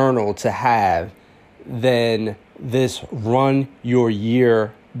journal to have than this Run Your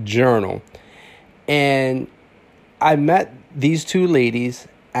Year journal. And I met these two ladies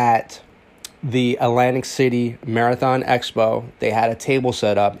at the Atlantic City Marathon Expo. They had a table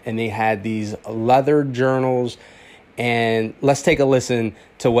set up and they had these leather journals. And let's take a listen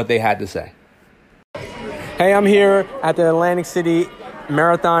to what they had to say. Hey, I'm here at the Atlantic City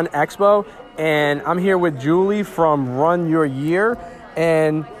Marathon Expo, and I'm here with Julie from Run Your Year.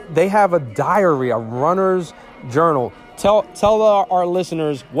 And they have a diary, a runner's journal. Tell our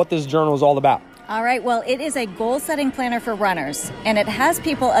listeners what this journal is all about. All right. Well, it is a goal-setting planner for runners, and it has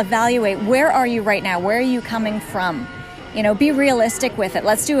people evaluate where are you right now? Where are you coming from? Be realistic with it.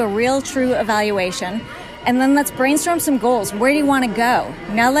 Let's do a real, true evaluation, and then let's brainstorm some goals. Where do you want to go?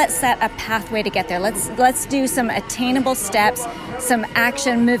 Now let's set a pathway to get there. Let's do some attainable steps, some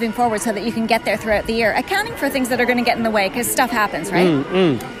action moving forward so that you can get there throughout the year, accounting for things that are going to get in the way because stuff happens,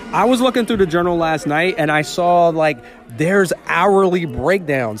 right? I was looking through the journal last night and I saw there's hourly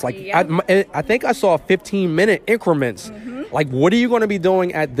breakdowns. I think I saw 15-minute increments. What are you going to be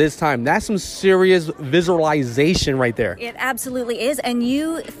doing at this time? That's some serious visualization right there. It absolutely is. And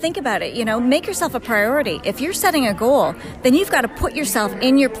you think about it, make yourself a priority. If you're setting a goal, then you've got to put yourself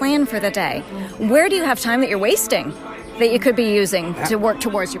in your plan for the day. Where do you have time that you're wasting that you could be using to work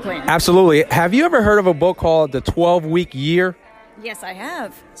towards your plan? Absolutely. Have you ever heard of a book called The 12-Week Year? Yes, I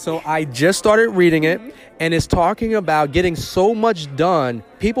have. So I just started reading it, and it's talking about getting so much done.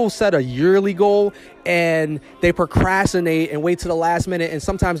 People set a yearly goal, and they procrastinate and wait to the last minute and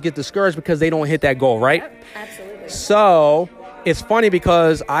sometimes get discouraged because they don't hit that goal, right? Yep, absolutely. So it's funny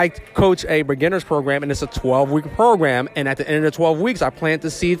because I coach a beginner's program, and it's a 12-week program, and at the end of the 12 weeks, I plant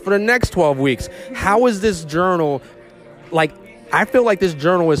the seed for the next 12 weeks. How is this journal I feel like this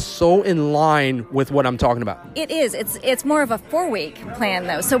journal is so in line with what I'm talking about. It is. It's more of a 4-week plan,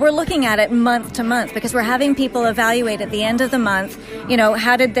 though. So we're looking at it month to month because we're having people evaluate at the end of the month,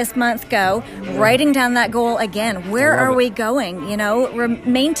 how did this month go? Writing down that goal again. Where are we going? We're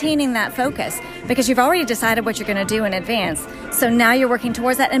maintaining that focus because you've already decided what you're going to do in advance. So now you're working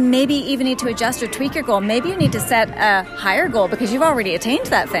towards that, and maybe even need to adjust or tweak your goal. Maybe you need to set a higher goal because you've already attained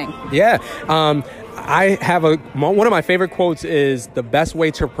that thing. Yeah. I have one of my favorite quotes is the best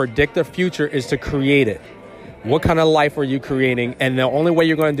way to predict the future is to create it. What kind of life are you creating? And the only way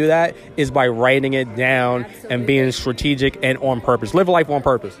you're going to do that is by writing it down. Absolutely. And being strategic and on purpose. Live life on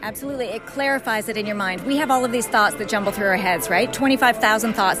purpose. Absolutely. It clarifies it in your mind. We have all of these thoughts that jumble through our heads, right?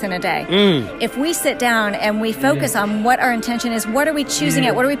 25,000 thoughts in a day. If we sit down and we focus on what our intention is, what are we choosing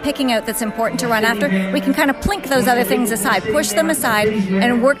out? What are we picking out that's important to run after? We can kind of plink those other things aside, push them aside,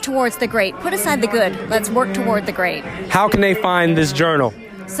 and work towards the great. Put aside the good. Let's work toward the great. How can they find this journal?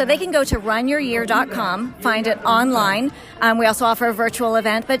 So they can go to runyouryear.com, find it online. We also offer a virtual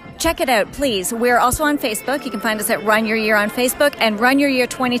event, but check it out, please. We're also on Facebook. You can find us at Run Your Year on Facebook and Run Your Year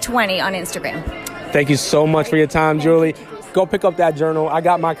 2020 on Instagram. Thank you so much for your time, Julie. Go pick up that journal. I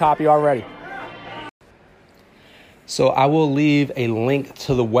got my copy already. So I will leave a link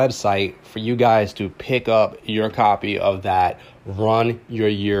to the website for you guys to pick up your copy of that Run Your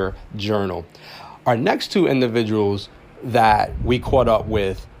Year journal. Our next two individuals that we caught up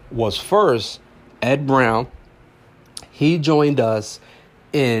with was first Ed Brown. He joined us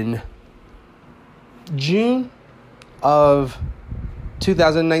in June of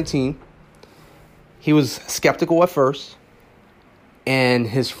 2019. he was skeptical at first, and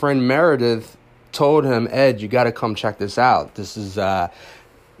his friend Meredith told him, Ed, you got to come check this out. This is, I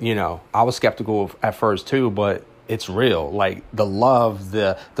was skeptical at first too, but it's real. Like, the love,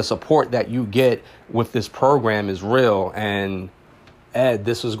 the support that you get with this program is real. And Ed,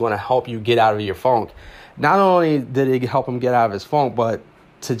 this is going to help you get out of your funk. Not only did it help him get out of his funk, but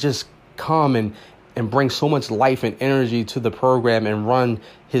to just come and bring so much life and energy to the program and run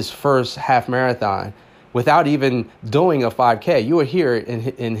his first half marathon without even doing a 5K. You were here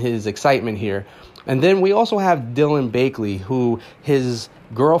in his excitement here. And then we also have Dylan Bakley, who his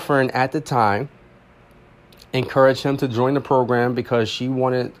girlfriend at the time encouraged him to join the program because she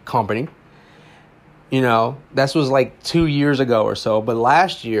wanted company. This was like 2 years ago or so. But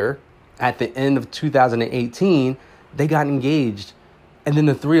last year, at the end of 2018, they got engaged. And then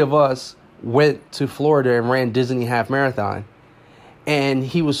the three of us went to Florida and ran Disney Half Marathon. And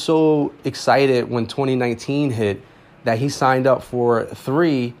he was so excited when 2019 hit that he signed up for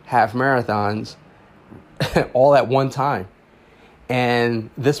 3 half marathons all at one time. And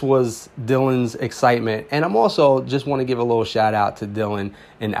this was Dylan's excitement. And I'm also just want to give a little shout out to Dylan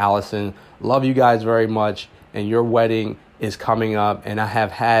and Allison. Love you guys very much. And your wedding is coming up. And I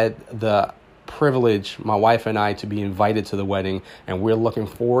have had the privilege, my wife and I, to be invited to the wedding. And we're looking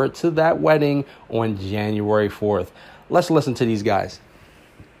forward to that wedding on January 4th. Let's listen to these guys.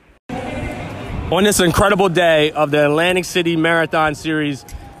 On this incredible day of the Atlantic City Marathon Series,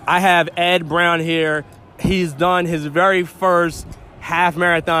 I have Ed Brown here. He's done his very first half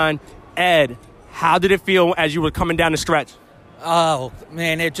marathon. Ed, how did it feel as you were coming down the stretch? Oh,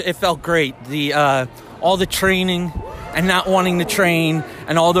 man, it felt great. All the training and not wanting to train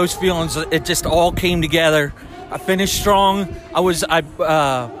and all those feelings, it just all came together. I finished strong. I was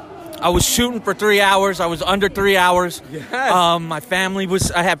shooting for 3 hours. I was under 3 hours. Yes.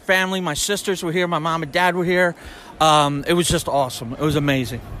 I had family. My sisters were here. My mom and dad were here. It was just awesome. It was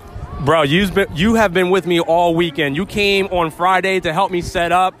amazing. Bro, you have been with me all weekend. You came on Friday to help me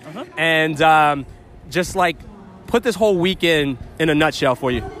set up and just like put this whole weekend in a nutshell for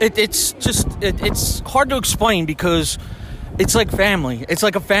you. It's hard to explain because it's like family. It's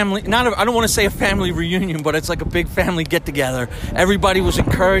like a family. I don't want to say a family reunion, but it's like a big family get together. Everybody was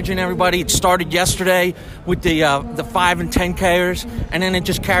encouraging everybody. It started yesterday with the 5 and 10Kers, and then it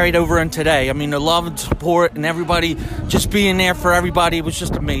just carried over in today. I mean, the love and support and everybody just being there for everybody, it was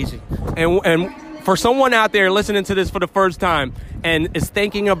just amazing. And for someone out there listening to this for the first time and is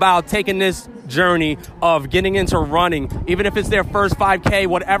thinking about taking this journey of getting into running, even if it's their first 5K,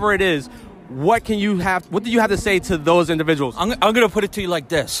 whatever it is, what do you have to say to those individuals? I'm going to put it to you like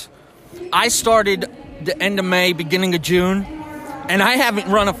this. I started the end of May, beginning of June, and I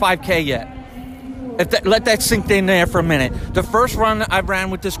haven't run a 5K yet. Let that sink in there for a minute. The first run I ran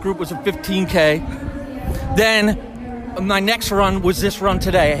with this group was a 15K. Then my next run was this run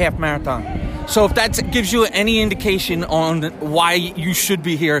today, a half marathon. So if that gives you any indication on why you should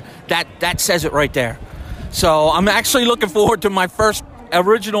be here, that says it right there. So I'm actually looking forward to my first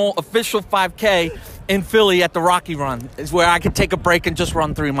original official 5K in Philly at the Rocky Run, is where I could take a break and just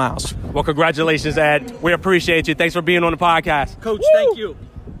run 3 miles. Well, congratulations, Ed. We appreciate you. Thanks for being on the podcast. Coach, thank you.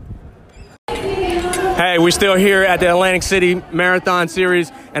 Hey, we're still here at the Atlantic City Marathon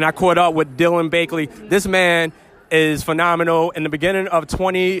Series, and I caught up with Dylan Bakley. This man is phenomenal. In the beginning of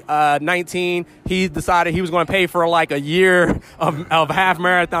 2019, he decided he was going to pay for like a year of half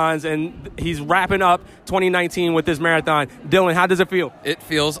marathons, and he's wrapping up 2019 with this marathon. Dylan, how does it feel? It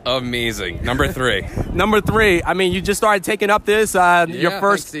feels amazing. Number 3. Number 3. I mean, you just started taking up this. Your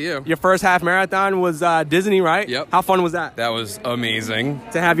first half marathon was Disney, right? Yep. How fun was that? That was amazing.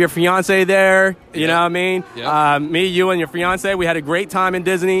 To have your fiance there, you know what I mean? Yep. Me, you, and your fiance, we had a great time in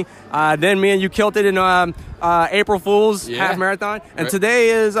Disney. Then me and you killed it in April Fool's half marathon, and today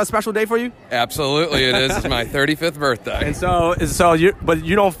is a special day for you. Absolutely, it is. It's my 35th birthday, and so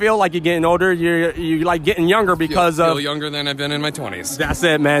you don't feel like you're getting older. You're like getting younger because feel younger than I've been in my 20s. That's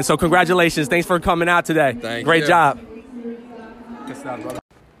it, man. So congratulations. Thanks for coming out today. Thank Great you. job. Good stuff, brother.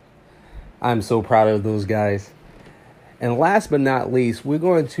 I'm so proud of those guys. And last but not least, we're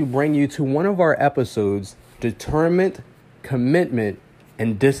going to bring you to one of our episodes: determined, commitment,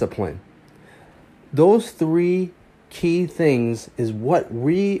 and discipline. Those 3 key things is what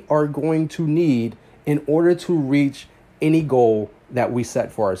we are going to need in order to reach any goal that we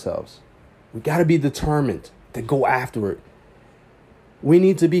set for ourselves. We got to be determined to go after it. We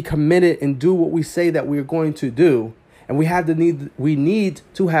need to be committed and do what we say that we're going to do. And we need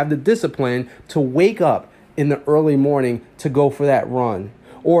to have the discipline to wake up in the early morning to go for that run,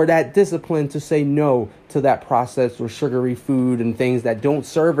 or that discipline to say no to that processed or sugary food and things that don't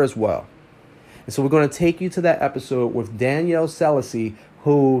serve us well. And so we're going to take you to that episode with Danielle Selassie,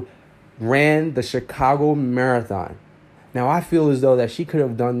 who ran the Chicago Marathon. Now, I feel as though that she could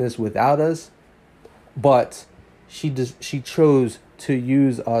have done this without us, but she chose to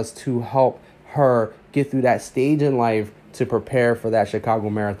use us to help her get through that stage in life to prepare for that Chicago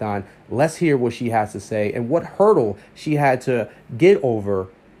Marathon. Let's hear what she has to say and what hurdle she had to get over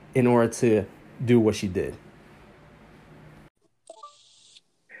in order to do what she did.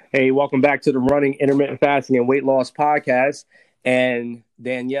 Hey, welcome back to the Running, Intermittent Fasting, and Weight Loss Podcast. And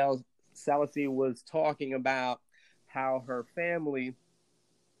Danielle Selassie was talking about how her family,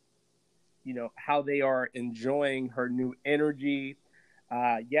 how they are enjoying her new energy,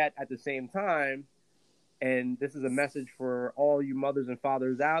 yet at the same time, and this is a message for all you mothers and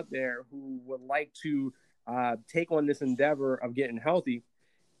fathers out there who would like to take on this endeavor of getting healthy.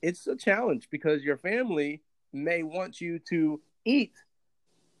 It's a challenge because your family may want you to eat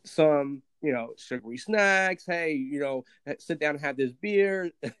some, sugary snacks. Hey, sit down and have this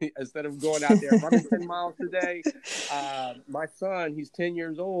beer instead of going out there running 10 miles a day. My son, he's 10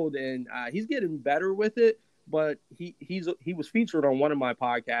 years old and he's getting better with it, but he was featured on one of my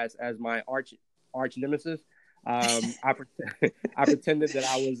podcasts as my arch nemesis. I pretended that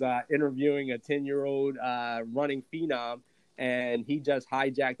I was interviewing a 10-year-old running phenom, and he just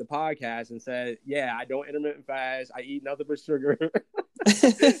hijacked the podcast and said, yeah, I don't intermittent fast. I eat nothing but sugar.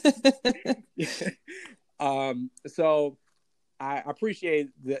 So I appreciate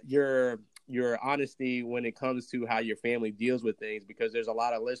your honesty when it comes to how your family deals with things, because there's a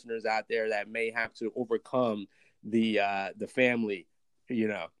lot of listeners out there that may have to overcome the family,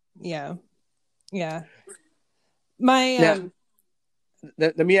 Yeah. Now,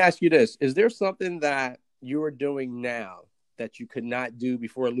 let me ask you this. Is there something that you are doing now that you could not do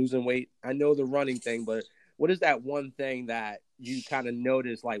before losing weight? I know the running thing, but what is that one thing that you kind of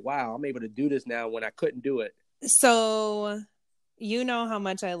notice, like, wow, I'm able to do this now when I couldn't do it? So, how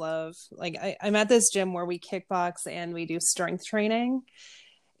much I love, I'm at this gym where we kickbox and we do strength training,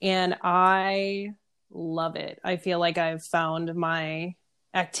 and I love it. I feel like I've found my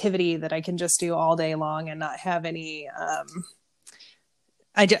activity that I can just do all day long and not have any, I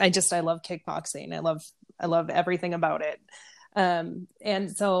love kickboxing. I love everything about it.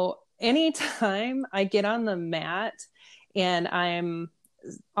 And so anytime I get on the mat and I'm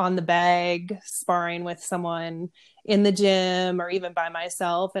on the bag sparring with someone in the gym or even by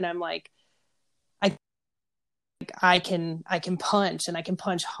myself, and I'm like, I can punch, and I can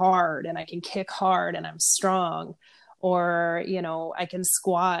punch hard, and I can kick hard, and I'm strong. Or, I can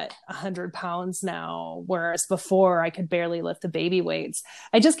squat 100 pounds now, whereas before I could barely lift the baby weights.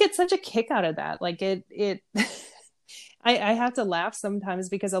 I just get such a kick out of that. I have to laugh sometimes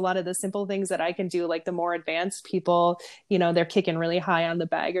because a lot of the simple things that I can do, like the more advanced people, they're kicking really high on the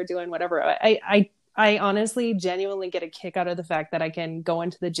bag or doing whatever. I honestly genuinely get a kick out of the fact that I can go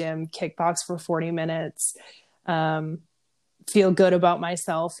into the gym, kickbox for 40 minutes, feel good about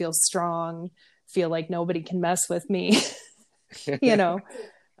myself, feel strong, feel like nobody can mess with me,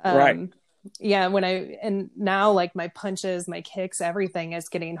 Right. Yeah. And now, like, my punches, my kicks, everything is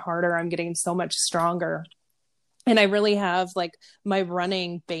getting harder. I'm getting so much stronger. And I really have like my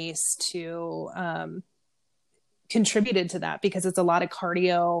running base to contributed to that, because it's a lot of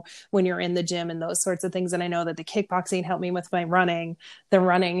cardio when you're in the gym and those sorts of things. And I know that the kickboxing helped me with my running. The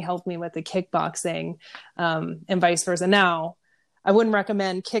running helped me with the kickboxing, and vice versa. Now, I wouldn't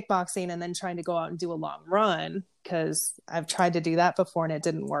recommend kickboxing and then trying to go out and do a long run, because I've tried to do that before and it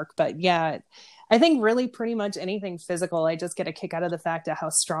didn't work. But yeah, I think really pretty much anything physical, I just get a kick out of the fact of how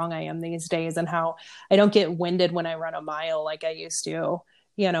strong I am these days and how I don't get winded when I run a mile like I used to.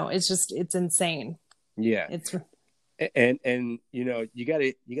 It's insane. Yeah. And you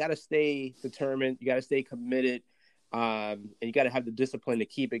gotta stay determined. You gotta stay committed. And you gotta have the discipline to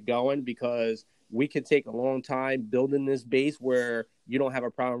keep it going, because we can take a long time building this base where you don't have a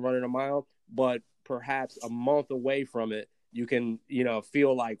problem running a mile, but perhaps a month away from it, you can,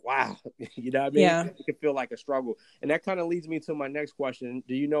 feel like, wow, you know what I mean? Yeah. It can feel like a struggle. And that kind of leads me to my next question.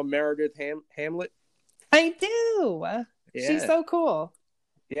 Do you know Meredith Hamlet? I do. Yeah. She's so cool.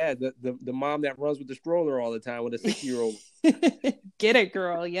 Yeah, the mom that runs with the stroller all the time with a 6-year-old. Get it,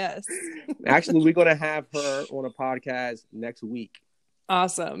 girl. Yes. Actually, we're going to have her on a podcast next week.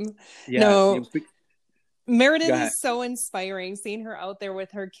 Awesome. Yeah, no, Meredith is so inspiring, seeing her out there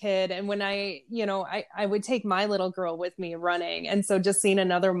with her kid. And when I would take my little girl with me running. And so just seeing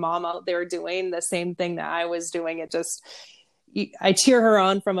another mom out there doing the same thing that I was doing, I cheer her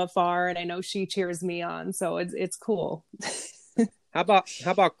on from afar, and I know she cheers me on. So it's cool. How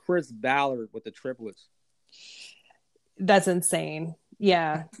about Chris Ballard with the triplets? That's insane.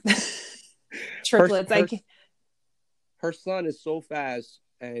 Yeah. triplets. Her son is so fast,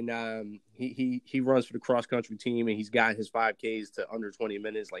 and he runs for the cross country team, and he's got his 5Ks to under 20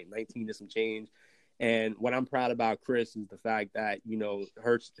 minutes, like 19 to some change. And what I'm proud about Chris is the fact that, you know,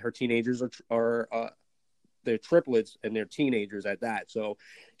 her teenagers are they're triplets and they're teenagers at that. So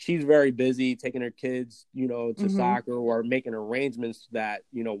she's very busy taking her kids, you know, to soccer, or making arrangements that,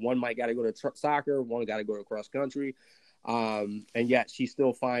 you know, one might got to go to soccer, one got to go to cross country. And yet she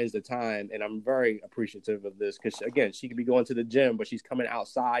still finds the time. And I'm very appreciative of this because, again, she could be going to the gym, but she's coming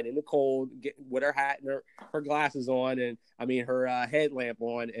outside in the cold, with her hat and her glasses on, and her headlamp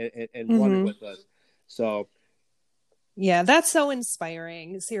on, and running with us. So, yeah, that's so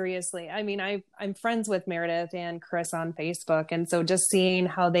inspiring. Seriously. I mean, I'm friends with Meredith and Chris on Facebook. And so just seeing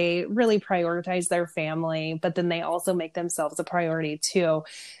how they really prioritize their family, but then they also make themselves a priority too.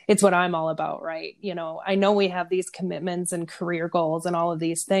 It's what I'm all about, right? You know, I know we have these commitments and career goals and all of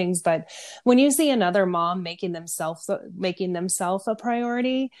these things, but when you see another mom making themselves a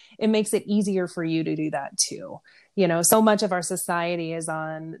priority, it makes it easier for you to do that too. You know, so much of our society is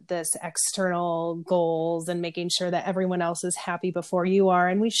on this external goals and making sure that everyone else is happy before you are.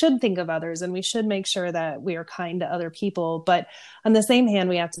 And we should think of others, and we should make sure that we are kind to other people. But on the same hand,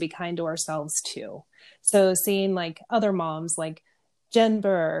 we have to be kind to ourselves too. So seeing like other moms like Jen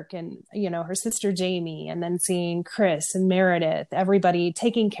Burke and, you know, her sister Jamie, and then seeing Chris and Meredith, everybody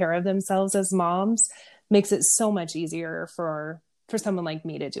taking care of themselves as moms, makes it so much easier for someone like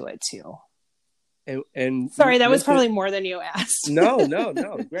me to do it too. And sorry, that was probably more than you asked. No.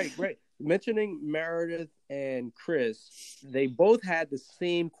 Great. Mentioning Meredith and Chris, they both had the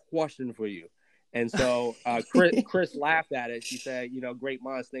same question for you. And so Chris laughed at it. She said, you know, great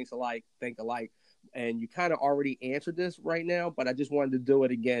minds think alike. And you kind of already answered this right now, but I just wanted to do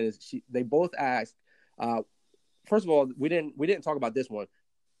it again. They both asked, first of all, we didn't talk about this one.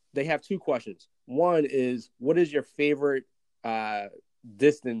 They have two questions. One is, what is your favorite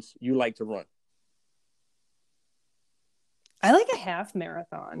distance you like to run? I like a half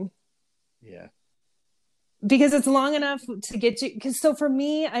marathon. Yeah. Because it's long enough to get you. So for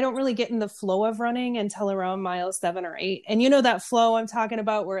me, I don't really get in the flow of running until around mile 7 or 8. And you know that flow I'm talking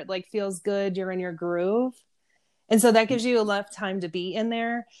about where it like feels good, you're in your groove. And so that gives you enough time to be in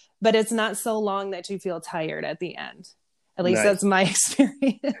there, but it's not so long that you feel tired at the end. At least That's my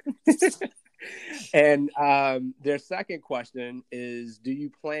experience. And their second question is, do you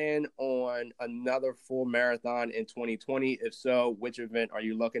plan on another full marathon in 2020? If so, which event are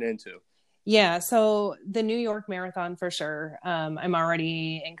you looking into? Yeah, so the New York Marathon for sure. I'm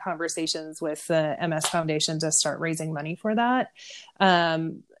already in conversations with the MS Foundation to start raising money for that.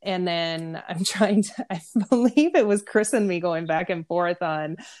 And then I believe it was Chris and me going back and forth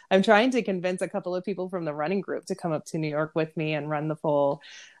on, I'm trying to convince a couple of people from the running group to come up to New York with me and run the full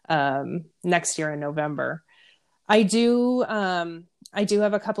next year in November. I do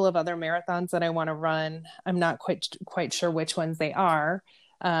have a couple of other marathons that I want to run. I'm not quite sure which ones they are.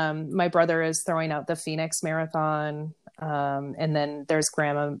 My brother is throwing out the Phoenix Marathon. And then there's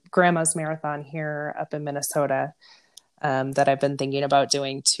Grandma's Marathon here up in Minnesota that I've been thinking about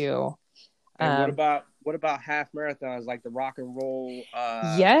doing too. And what about half marathons like the Rock and Roll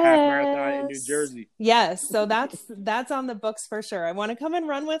half marathon in New Jersey? Yes, so that's on the books for sure. I want to come and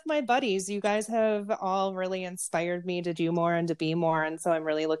run with my buddies. You guys have all really inspired me to do more and to be more, and so I'm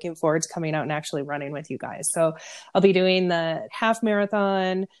really looking forward to coming out and actually running with you guys. So I'll be doing the half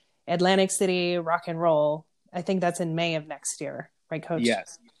marathon, Atlantic City, Rock and Roll. I think that's in May of next year, right, Coach?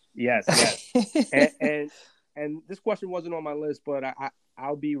 Yes. and this question wasn't on my list, but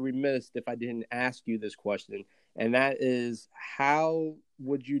I'll be remiss if I didn't ask you this question, and that is, how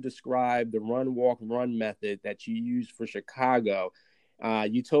would you describe the run, walk, run method that you used for Chicago?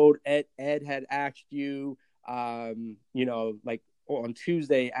 You told Ed had asked you, like on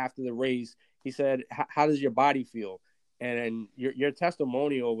Tuesday after the race, he said, how does your body feel? And your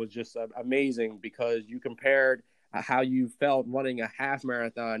testimonial was just amazing because you compared how you felt running a half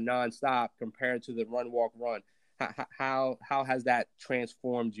marathon nonstop compared to the run, walk, run. How has that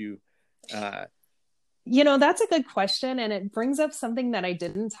transformed you? That's a good question. And it brings up something that I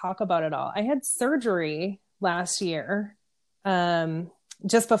didn't talk about at all. I had surgery last year,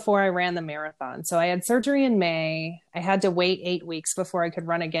 just before I ran the marathon. So I had surgery in May. I had to wait 8 weeks before I could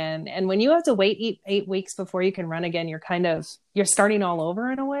run again. And when you have to wait 8 weeks before you can run again, you're starting all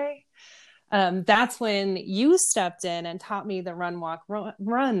over in a way. That's when you stepped in and taught me the run, walk,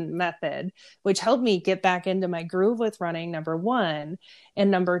 run method, which helped me get back into my groove with running, number one.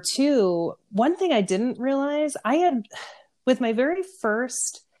 And number two, one thing I didn't realize, with my very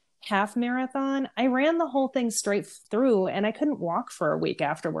first half marathon, I ran the whole thing straight through and I couldn't walk for a week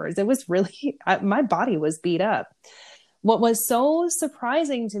afterwards. It was really, my body was beat up. What was so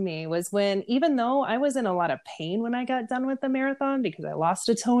surprising to me was when, even though I was in a lot of pain when I got done with the marathon because I lost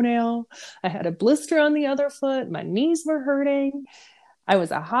a toenail, I had a blister on the other foot, my knees were hurting, I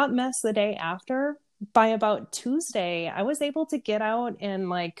was a hot mess the day after. By about Tuesday, I was able to get out and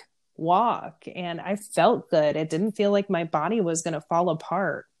like walk, and I felt good. It didn't feel like my body was going to fall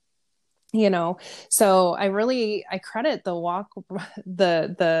apart. So I credit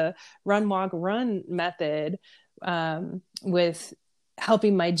the run, walk, run method with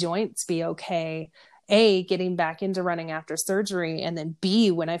helping my joints be okay. A, getting back into running after surgery, and then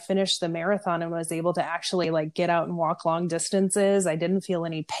B, when I finished the marathon and was able to actually like get out and walk long distances, I didn't feel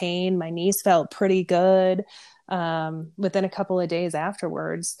any pain. My knees felt pretty good. Within a couple of days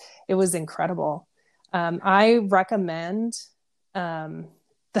afterwards, it was incredible. I recommend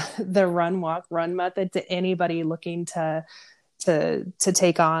the run, walk, run method to anybody looking to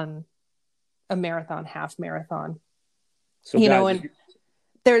take on a marathon, half marathon. So and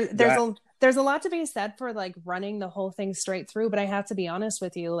there's a lot to be said for like running the whole thing straight through, but I have to be honest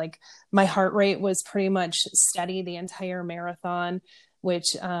with you, like my heart rate was pretty much steady the entire marathon,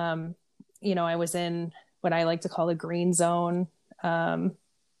 which I was in what I like to call a green zone. Kept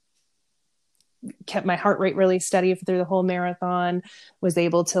my heart rate really steady through the whole marathon, was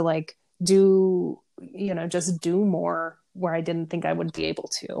able to like just do more where I didn't think I would be able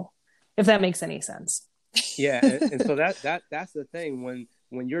to, if that makes any sense. Yeah. And so that's the thing.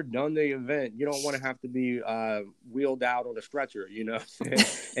 When you're done the event, you don't want to have to be wheeled out on a stretcher,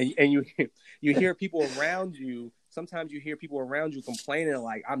 and you hear people around you. Sometimes you hear people around you complaining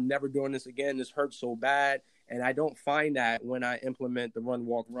like, I'm never doing this again. This hurts so bad. And I don't find that when I implement the run,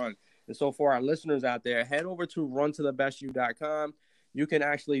 walk, run. And so for our listeners out there, head over to runtothebestyou.com. You can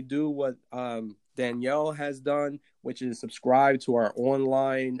actually do what Danielle has done, which is subscribe to our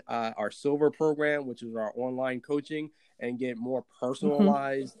online, our silver program, which is our online coaching, and get more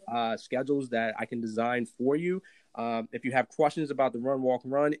personalized schedules that I can design for you. If you have questions about the run, walk,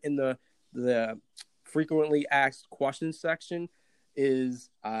 run, in the frequently asked questions section is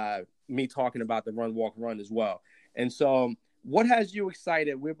me talking about the run, walk, run as well. And so what has you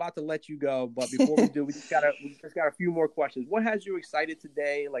excited? We're about to let you go, but before we do, we just got a few more questions. What has you excited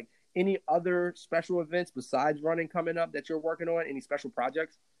today? Like any other special events besides running coming up that you're working on? Any special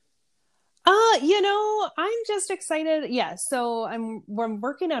projects? I'm just excited. Yeah. So we're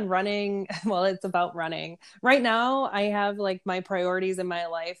working on running. Well, it's about running right now. I have like my priorities in my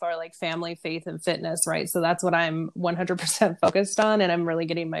life are like family, faith, and fitness. Right. So that's what I'm 100% focused on. And I'm really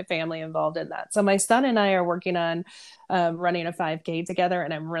getting my family involved in that. So my son and I are working on running a 5K together,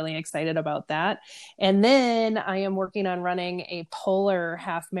 and I'm really excited about that. And then I am working on running a polar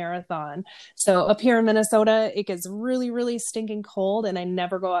half marathon. So up here in Minnesota, it gets really, really stinking cold, and I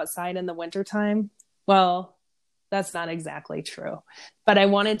never go outside in the wintertime. Well, that's not exactly true, but I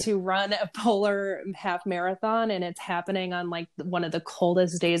wanted to run a polar half marathon, and it's happening on like one of the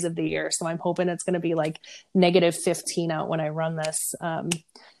coldest days of the year. So I'm hoping it's going to be like -15 out when I run this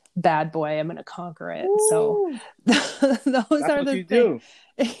bad boy. I'm going to conquer it. Ooh. So those are the things.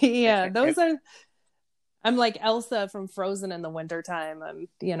 Yeah, I'm like Elsa from Frozen in the wintertime. I'm,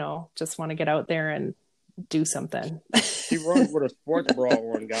 just want to get out there and do something. She runs with a sports bra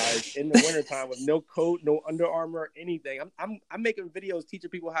on, guys, in the wintertime with no coat, no Under Armour, anything. I'm making videos teaching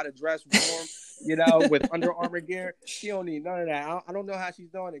people how to dress warm, with Under Armour gear. She don't need none of that. I don't know how she's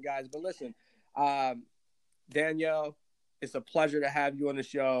doing it, guys. But listen, Danielle, it's a pleasure to have you on the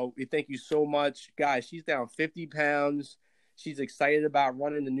show. We thank you so much. Guys, she's down 50 pounds. She's excited about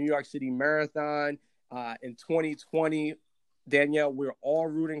running the New York City Marathon in 2020. Danielle, we're all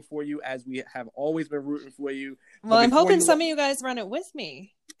rooting for you, as we have always been rooting for you. Well, I'm hoping some of you guys run it with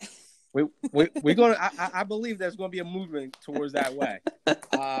me. We're going to, I believe there's going to be a movement towards that way.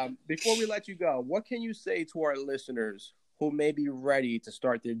 Before we let you go, what can you say to our listeners who may be ready to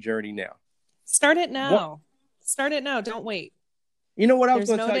start their journey now? Start it now. Start it now. Don't wait. You know what I was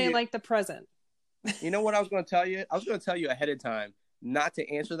going to tell you? There's no day like the present. You know what I was going to tell you? I was going to tell you ahead of time not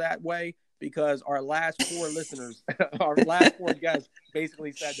to answer that way, because our last 4 listeners, our last 4 guests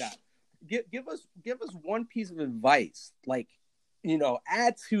basically said that. Give us one piece of advice, like,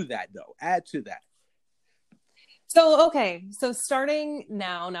 add to that though. Add to that. So starting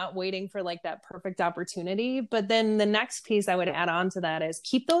now, not waiting for like that perfect opportunity, but then the next piece I would add on to that is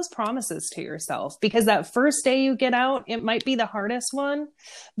keep those promises to yourself, because that first day you get out, it might be the hardest one,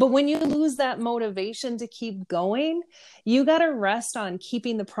 but when you lose that motivation to keep going, you got to rest on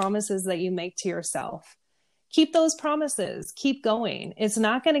keeping the promises that you make to yourself. keep those promises, keep going. It's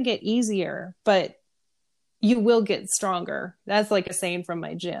not going to get easier, but you will get stronger. That's like a saying from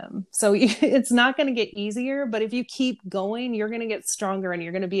my gym. So it's not going to get easier, but if you keep going, you're going to get stronger and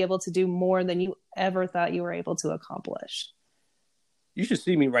you're going to be able to do more than you ever thought you were able to accomplish. You should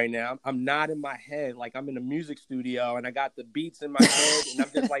see me right now. I'm nodding my head like I'm in a music studio and I got the beats in my head and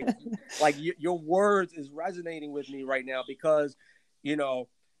I'm just like your words is resonating with me right now because, you know,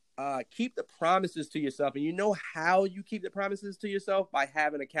 keep the promises to yourself. And you know how you keep the promises to yourself? By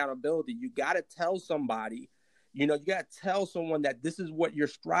having accountability. You got to tell somebody, you know, you got to tell someone that this is what you're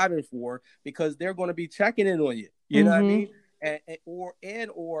striving for because they're going to be checking in on you. You know what I mean?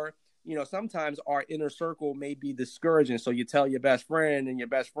 Or, you know, sometimes our inner circle may be discouraging. So you tell your best friend and your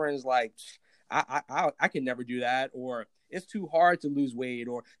best friend's like, I can never do that. Or it's too hard to lose weight.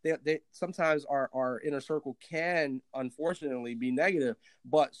 Or they sometimes our inner circle can, unfortunately, be negative.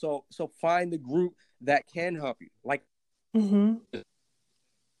 But so find the group that can help you. Like 100%.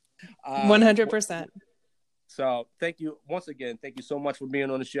 So thank you once again. Thank you so much for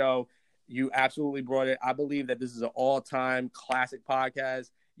being on the show. You absolutely brought it. I believe that this is an all-time classic podcast.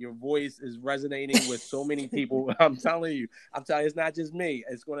 Your voice is resonating with so many people. I'm telling you, it's not just me.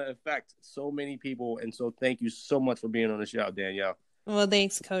 It's going to affect so many people. And so thank you so much for being on the show, Danielle. Well,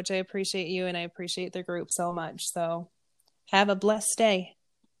 thanks, Coach. I appreciate you and I appreciate the group so much. So have a blessed day.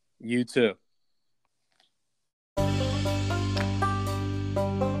 You too.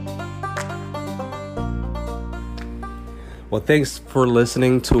 Well, thanks for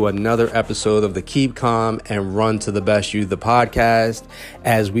listening to another episode of the Keep Calm and Run to the Best You, the podcast,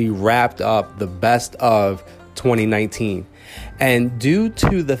 as we wrapped up the best of 2019. And due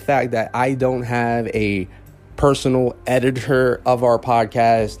to the fact that I don't have a personal editor of our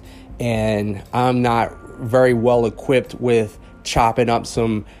podcast and I'm not very well equipped with chopping up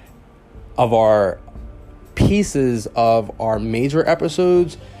some of our pieces of our major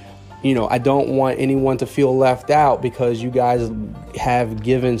episodes, you know, I don't want anyone to feel left out because you guys have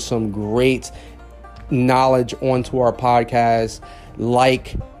given some great knowledge onto our podcast,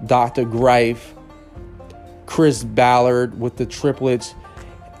 like Dr. Greif, Chris Ballard with the triplets.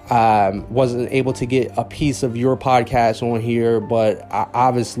 Wasn't able to get a piece of your podcast on here, but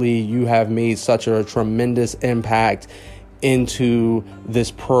obviously you have made such a tremendous impact into this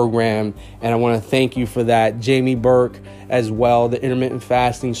program, and I want to thank you for that. Jamie Burke as well, the intermittent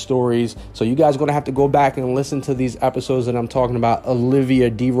fasting stories. So you guys are going to have to go back and listen to these episodes that I'm talking about. Olivia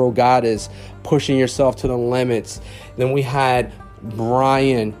DeRogatis, pushing yourself to the limits. Then we had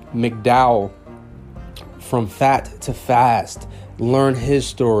Brian McDowell from Fat to Fast. Learn his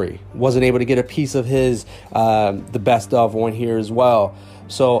story. Wasn't able to get a piece of his the best of on here as well.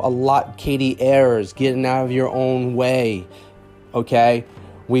 So a lot, Katie Ayers, getting out of your own way. Okay,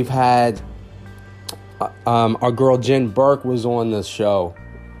 we've had our girl Jen Burke was on this show.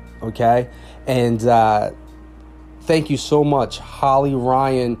 Okay, and thank you so much, Holly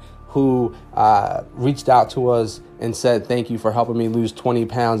Ryan, who reached out to us and said thank you for helping me lose 20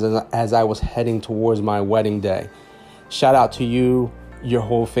 pounds as I was heading towards my wedding day. Shout out to you, your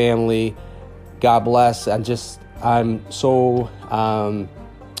whole family. God bless. I'm so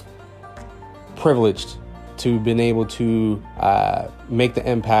privileged to been able to make the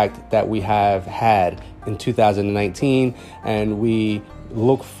impact that we have had in 2019, and we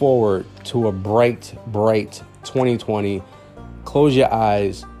look forward to a bright 2020. Close your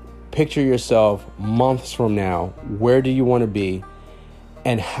eyes, picture yourself months from now. Where do you want to be,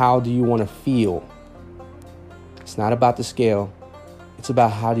 and how do you want to feel? It's not about the scale. It's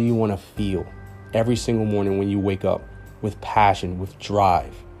about how do you want to feel every single morning when you wake up with passion, with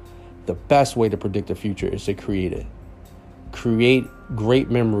drive. The best way to predict the future is to create it. Create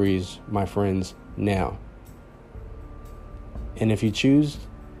great memories, my friends, now. And if you choose,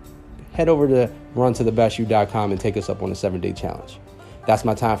 head over to runtothebestyou.com and take us up on the 7-day challenge. That's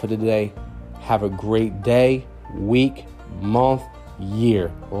my time for today. Have a great day, week, month,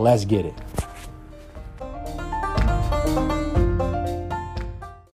 year. Let's get it.